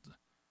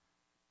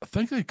I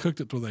think they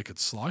cooked it where they could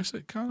slice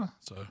it, kind of.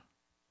 So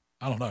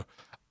I don't know.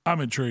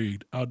 I'm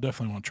intrigued. I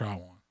definitely want to try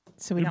one.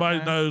 So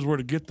anybody knows where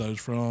to get those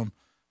from,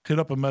 hit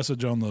up a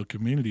message on the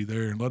community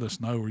there and let us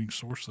know where you can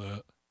source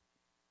that.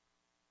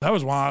 That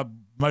was why I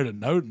made a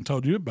note and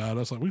told you about it. I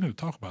was like, we need to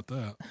talk about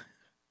that.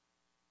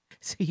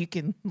 So you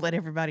can let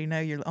everybody know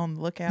you're on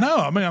the lookout? No,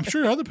 I mean, I'm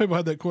sure other people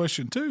had that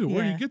question too.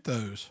 Where do you get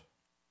those?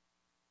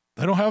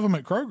 They don't have them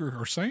at Kroger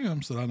or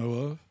Sam's that I know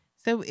of.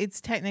 So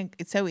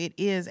so it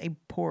is a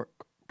pork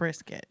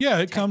brisket. Yeah,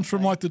 it comes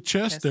from like the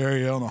chest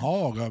area on the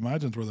hog. I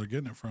imagine is where they're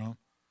getting it from.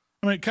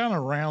 I mean, it kind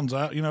of rounds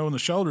out, when the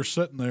shoulder's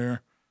sitting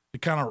there,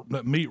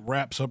 that meat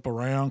wraps up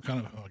around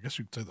I guess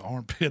you could say the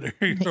armpit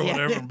area or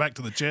whatever, and back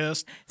to the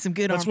chest. Some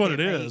good That's what it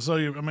meat. is. So,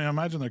 I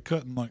imagine they're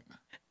cutting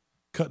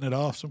it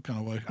off some kind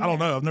of way. I don't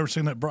know. I've never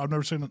seen that. I've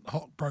never seen it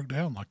broke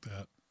down like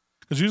that.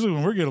 Because usually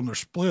when we get them, they're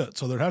split.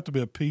 So there'd have to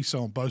be a piece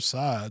on both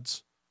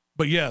sides.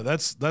 But yeah,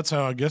 that's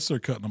how I guess they're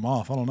cutting them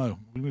off. I don't know.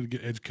 We need to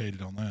get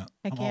educated on that.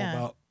 Heck I'm all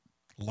about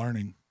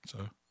learning.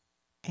 So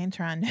and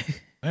trying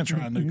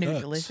new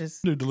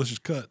cuts. New delicious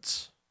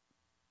cuts.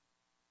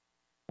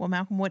 Well,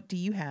 Malcolm, what do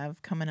you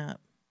have coming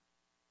up?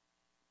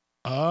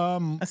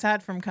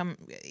 Aside from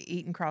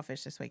eating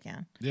crawfish this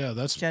weekend. Yeah,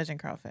 that's judging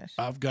crawfish.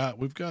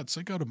 We've got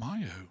Cinco de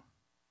Mayo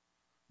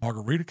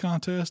margarita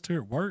contest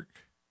here at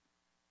work.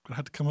 Gonna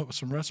have to come up with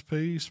some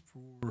recipes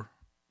for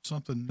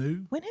something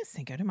new. When is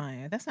Cinco de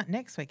Mayo? That's not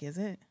next week, is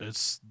it?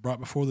 It's right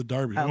before the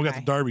Derby. Okay. We got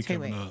the Derby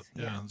coming up.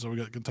 Yeah, so we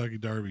got the Kentucky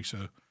Derby.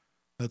 So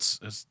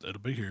it'll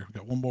be here. We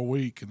got one more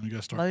week, and we got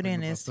to start load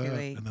in is 2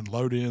 weeks, and then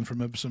load in from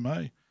Memphis in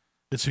May.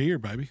 It's here,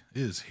 baby.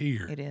 It is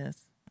here. It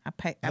is.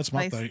 That's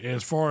my thing.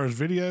 As far as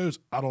videos,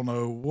 I don't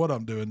know what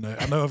I'm doing there.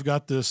 I know I've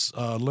got this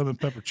lemon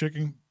pepper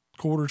chicken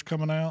quarters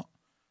coming out.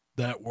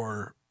 that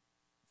were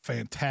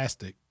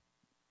fantastic.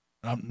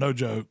 No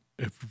joke.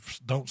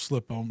 Don't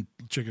slip on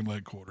chicken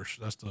leg quarters.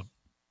 That's the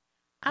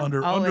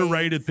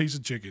underrated piece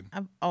of chicken.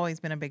 I've always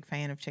been a big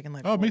fan of chicken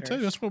leg quarters. Oh, me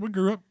too. That's what we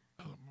grew up.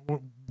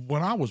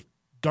 When I was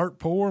dirt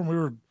poor and we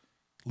were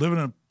living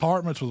in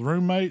apartments with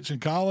roommates in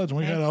college, and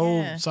we had an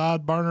old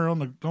side burner on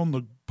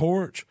the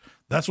porch.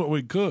 That's what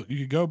we'd cook. You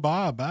could go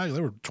buy a bag.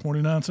 They were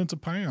 29 cents a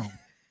pound.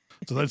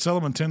 So they'd sell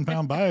them in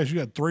 10-pound bags. You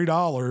got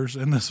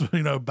 $3 in this,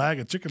 bag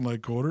of chicken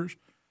leg quarters.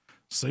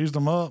 Seized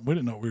them up. We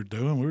didn't know what we were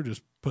doing. We were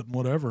just putting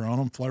whatever on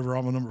them, flavor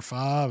almond number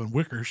 5 and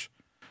Wickers,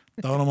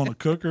 throwing them on the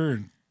cooker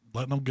and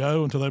letting them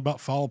go until they about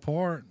fall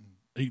apart and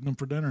eating them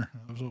for dinner.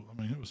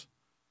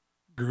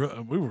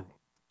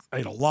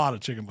 Ate a lot of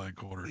chicken leg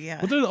quarters.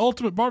 Yeah. But they're the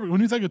ultimate barbecue. When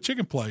you think of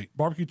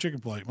barbecue chicken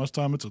plate, most of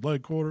the time it's a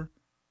leg quarter,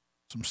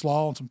 some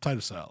slaw, and some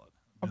potato salad.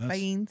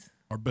 Beans.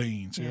 Or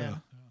beans, yeah.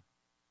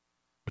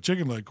 But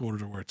chicken leg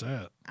quarters are where it's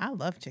at. I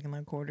love chicken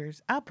leg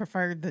quarters. I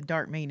prefer the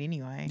dark meat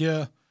anyway.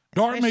 Yeah.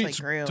 Dark meat,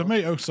 grilled. To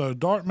me, so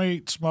dark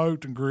meat,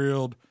 smoked and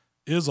grilled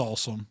is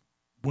awesome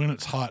when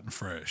it's hot and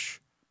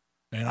fresh.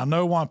 And I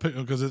know why,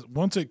 because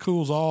once it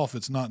cools off,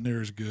 it's not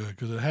near as good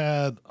because it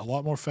had a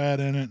lot more fat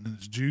in it and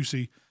it's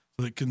juicy,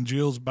 so it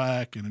congeals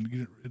back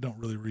and it don't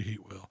really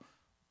reheat well.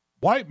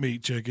 White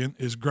meat chicken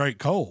is great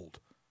cold.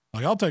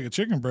 Like I'll take a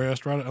chicken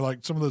breast, right? Like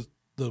some of the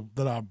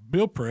that I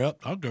meal prep,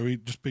 I'll go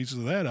eat just pieces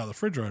of that out of the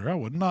refrigerator. I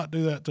would not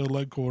do that to a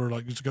leg quarter.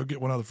 Like just go get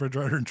one out of the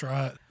refrigerator and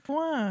try it.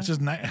 Why? It's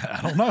just I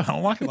don't know. I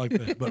don't like it like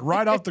that. But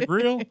right off the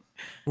grill,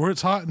 where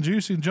it's hot and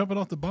juicy and jumping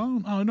off the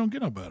bone, it don't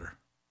get no better.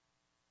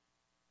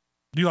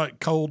 Do you like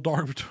cold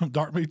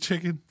dark meat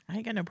chicken? I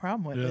ain't got no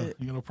problem with it.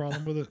 You got no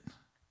problem with it?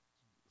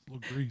 It's a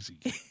little greasy.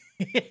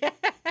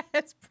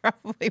 That's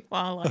probably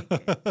why I like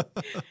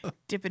it.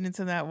 Dipping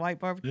into that white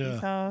barbecue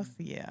sauce.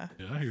 Yeah.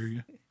 Yeah, I hear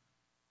you.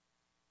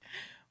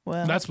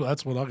 Well, that's what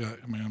I got.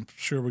 I mean, I'm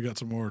sure we got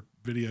some more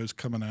videos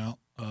coming out.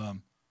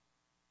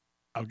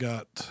 I've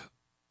got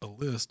a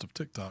list of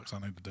TikToks I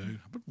need to do.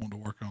 I've been wanting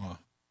to work on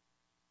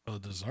a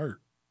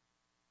dessert,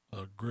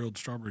 a grilled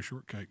strawberry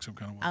shortcake, some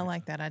kind of way. I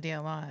like that idea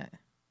a lot.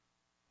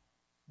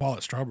 While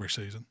it's strawberry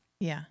season.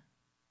 Yeah.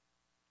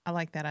 I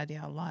like that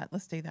idea a lot.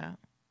 Let's do that.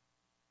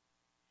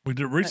 We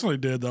recently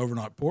did the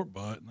overnight pork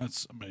butt, and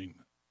that's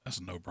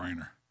a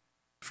no-brainer.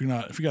 If you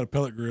got a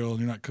pellet grill and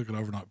you're not cooking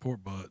overnight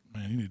pork butt,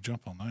 man, you need to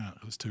jump on that.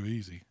 It's too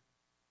easy.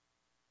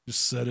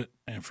 Just set it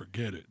and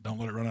forget it. Don't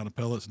let it run out of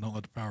pellets and don't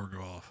let the power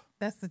go off.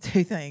 That's the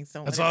two things.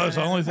 That's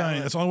the only thing.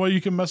 That's the only way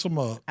you can mess them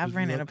up. I've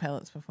ran out of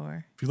pellets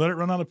before. If you let it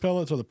run out of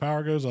pellets or the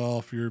power goes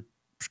off, you're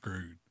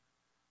screwed.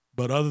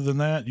 But other than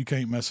that, you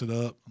can't mess it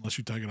up unless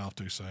you take it off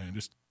too soon.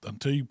 Just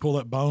until you pull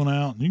that bone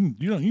out, and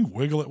you can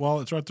wiggle it while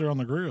it's right there on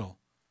the grill.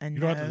 And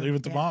you don't have to leave it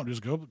at the bottom.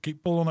 Just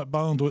keep pulling that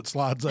bone until it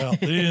slides out.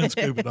 Then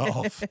scoop it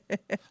off.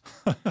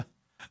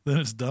 Then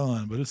it's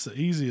done. But it's the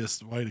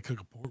easiest way to cook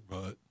a pork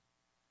butt.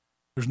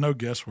 There's no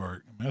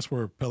guesswork. I mean, that's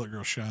where a pellet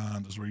grill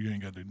shines. Is where you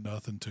ain't got to do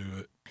nothing to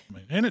it.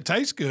 And it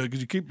tastes good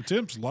because you keep the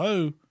temps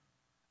low.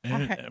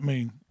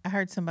 And I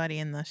heard somebody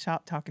in the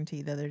shop talking to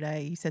you the other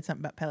day. You said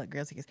something about pellet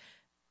grills. He goes,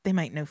 "They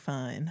make no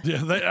fun."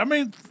 Yeah,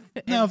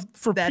 now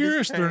for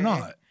purists, they're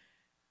not.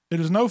 It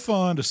is no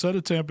fun to set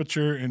a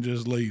temperature and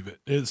just leave it.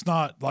 It's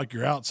not like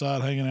you're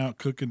outside hanging out,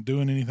 cooking,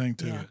 doing anything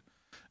to it.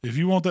 If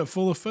you want that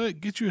full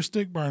effect, get you a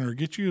stick burner.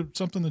 Get you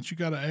something that you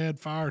got to add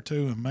fire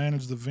to and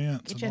manage the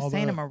vents. Get you a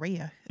Santa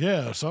Maria.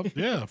 Yeah,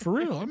 for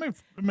real. I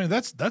mean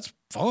that's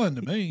fun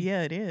to me.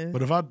 Yeah, it is.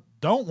 But if I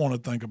don't want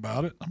to think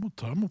about it, I'm gonna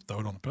throw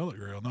it on the pellet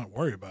grill and not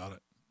worry about it.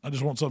 I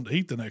just want something to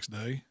eat the next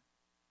day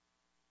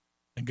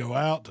and go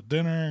out to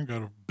dinner and go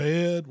to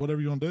bed, whatever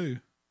you want to do.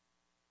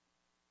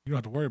 You don't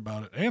have to worry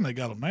about it. And they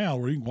got them now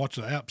where you can watch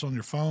the apps on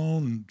your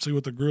phone and see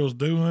what the grill's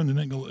doing. And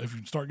then if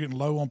you start getting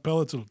low on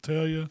pellets, it'll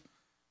tell you.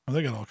 And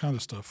they got all kinds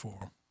of stuff for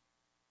them.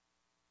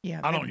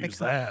 Yeah, I don't use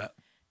that.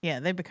 Yeah,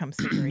 they become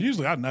super.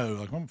 Usually I know.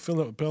 Like, I'm going to fill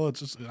it with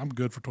pellets. I'm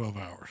good for 12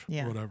 hours.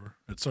 Yeah. Whatever.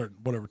 At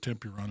whatever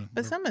temp you're running.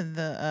 But some of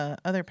the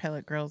other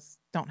pellet grills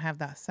don't have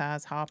that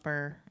size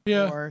hopper.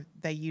 Yeah. Or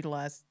they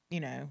utilize,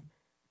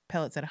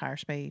 pellets at a higher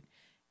speed.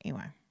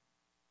 Anyway.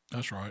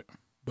 That's right.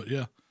 But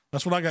yeah,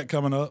 that's what I got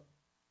coming up.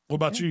 What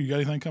about you? You got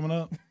anything coming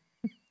up?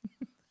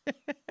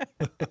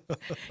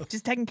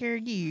 Just taking care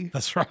of you.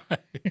 That's right.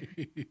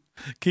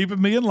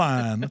 Keeping me in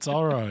line. That's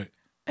all right.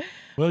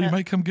 Well, you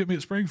may come get me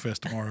at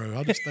Springfest tomorrow.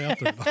 I'll just stay out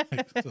there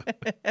tonight. So.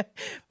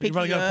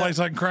 Anybody got a place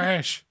I can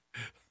crash?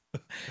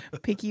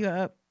 Pick you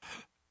up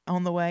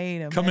on the way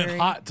to come in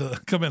hot to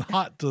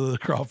the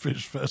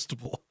Crawfish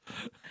Festival.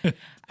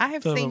 I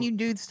have seen you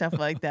do stuff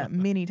like that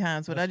many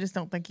times, but I just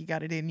don't think you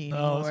got it in you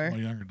anymore. No, that's my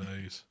younger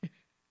days.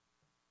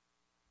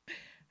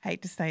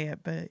 Hate to say it,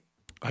 but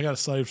I got to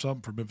save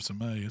something for Memphis in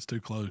May. It's too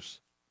close.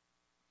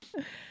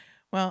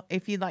 Well,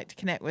 if you'd like to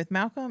connect with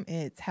Malcolm,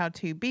 it's How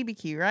to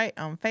BBQ, right?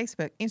 On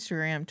Facebook,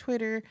 Instagram,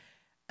 Twitter,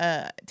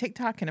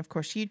 TikTok, and of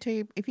course,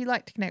 YouTube. If you'd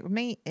like to connect with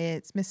me,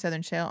 it's Miss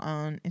Southern Shell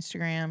on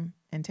Instagram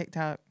and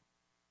TikTok.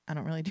 I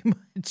don't really do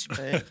much,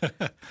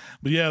 but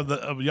but yeah,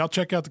 y'all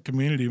check out the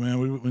community, man.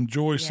 We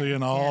enjoy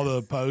seeing all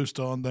the posts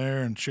on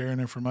there and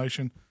sharing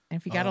information. And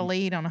if you got a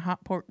lead on a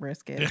hot pork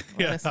brisket,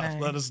 let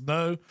us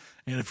know.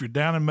 And if you're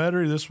down in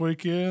Metairie this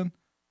weekend,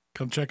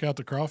 come check out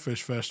the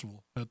Crawfish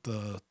Festival at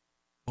the,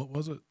 what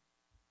was it?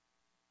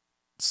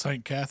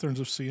 St. Catherine's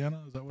of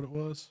Siena. Is that what it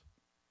was?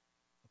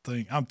 I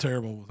think I'm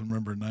terrible with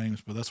remembering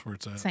names, but that's where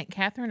it's at. St.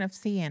 Catherine of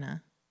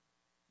Siena.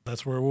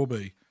 That's where we'll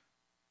be.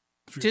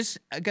 Just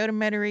go to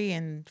Metairie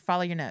and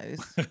follow your nose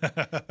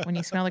when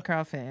you smell the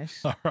crawfish.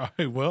 All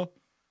right. Well,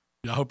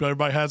 I hope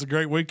everybody has a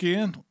great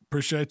weekend.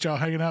 Appreciate y'all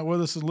hanging out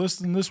with us and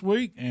listening this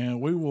week.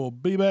 And we will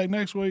be back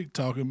next week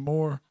talking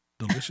more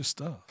delicious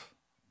stuff.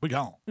 We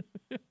gone.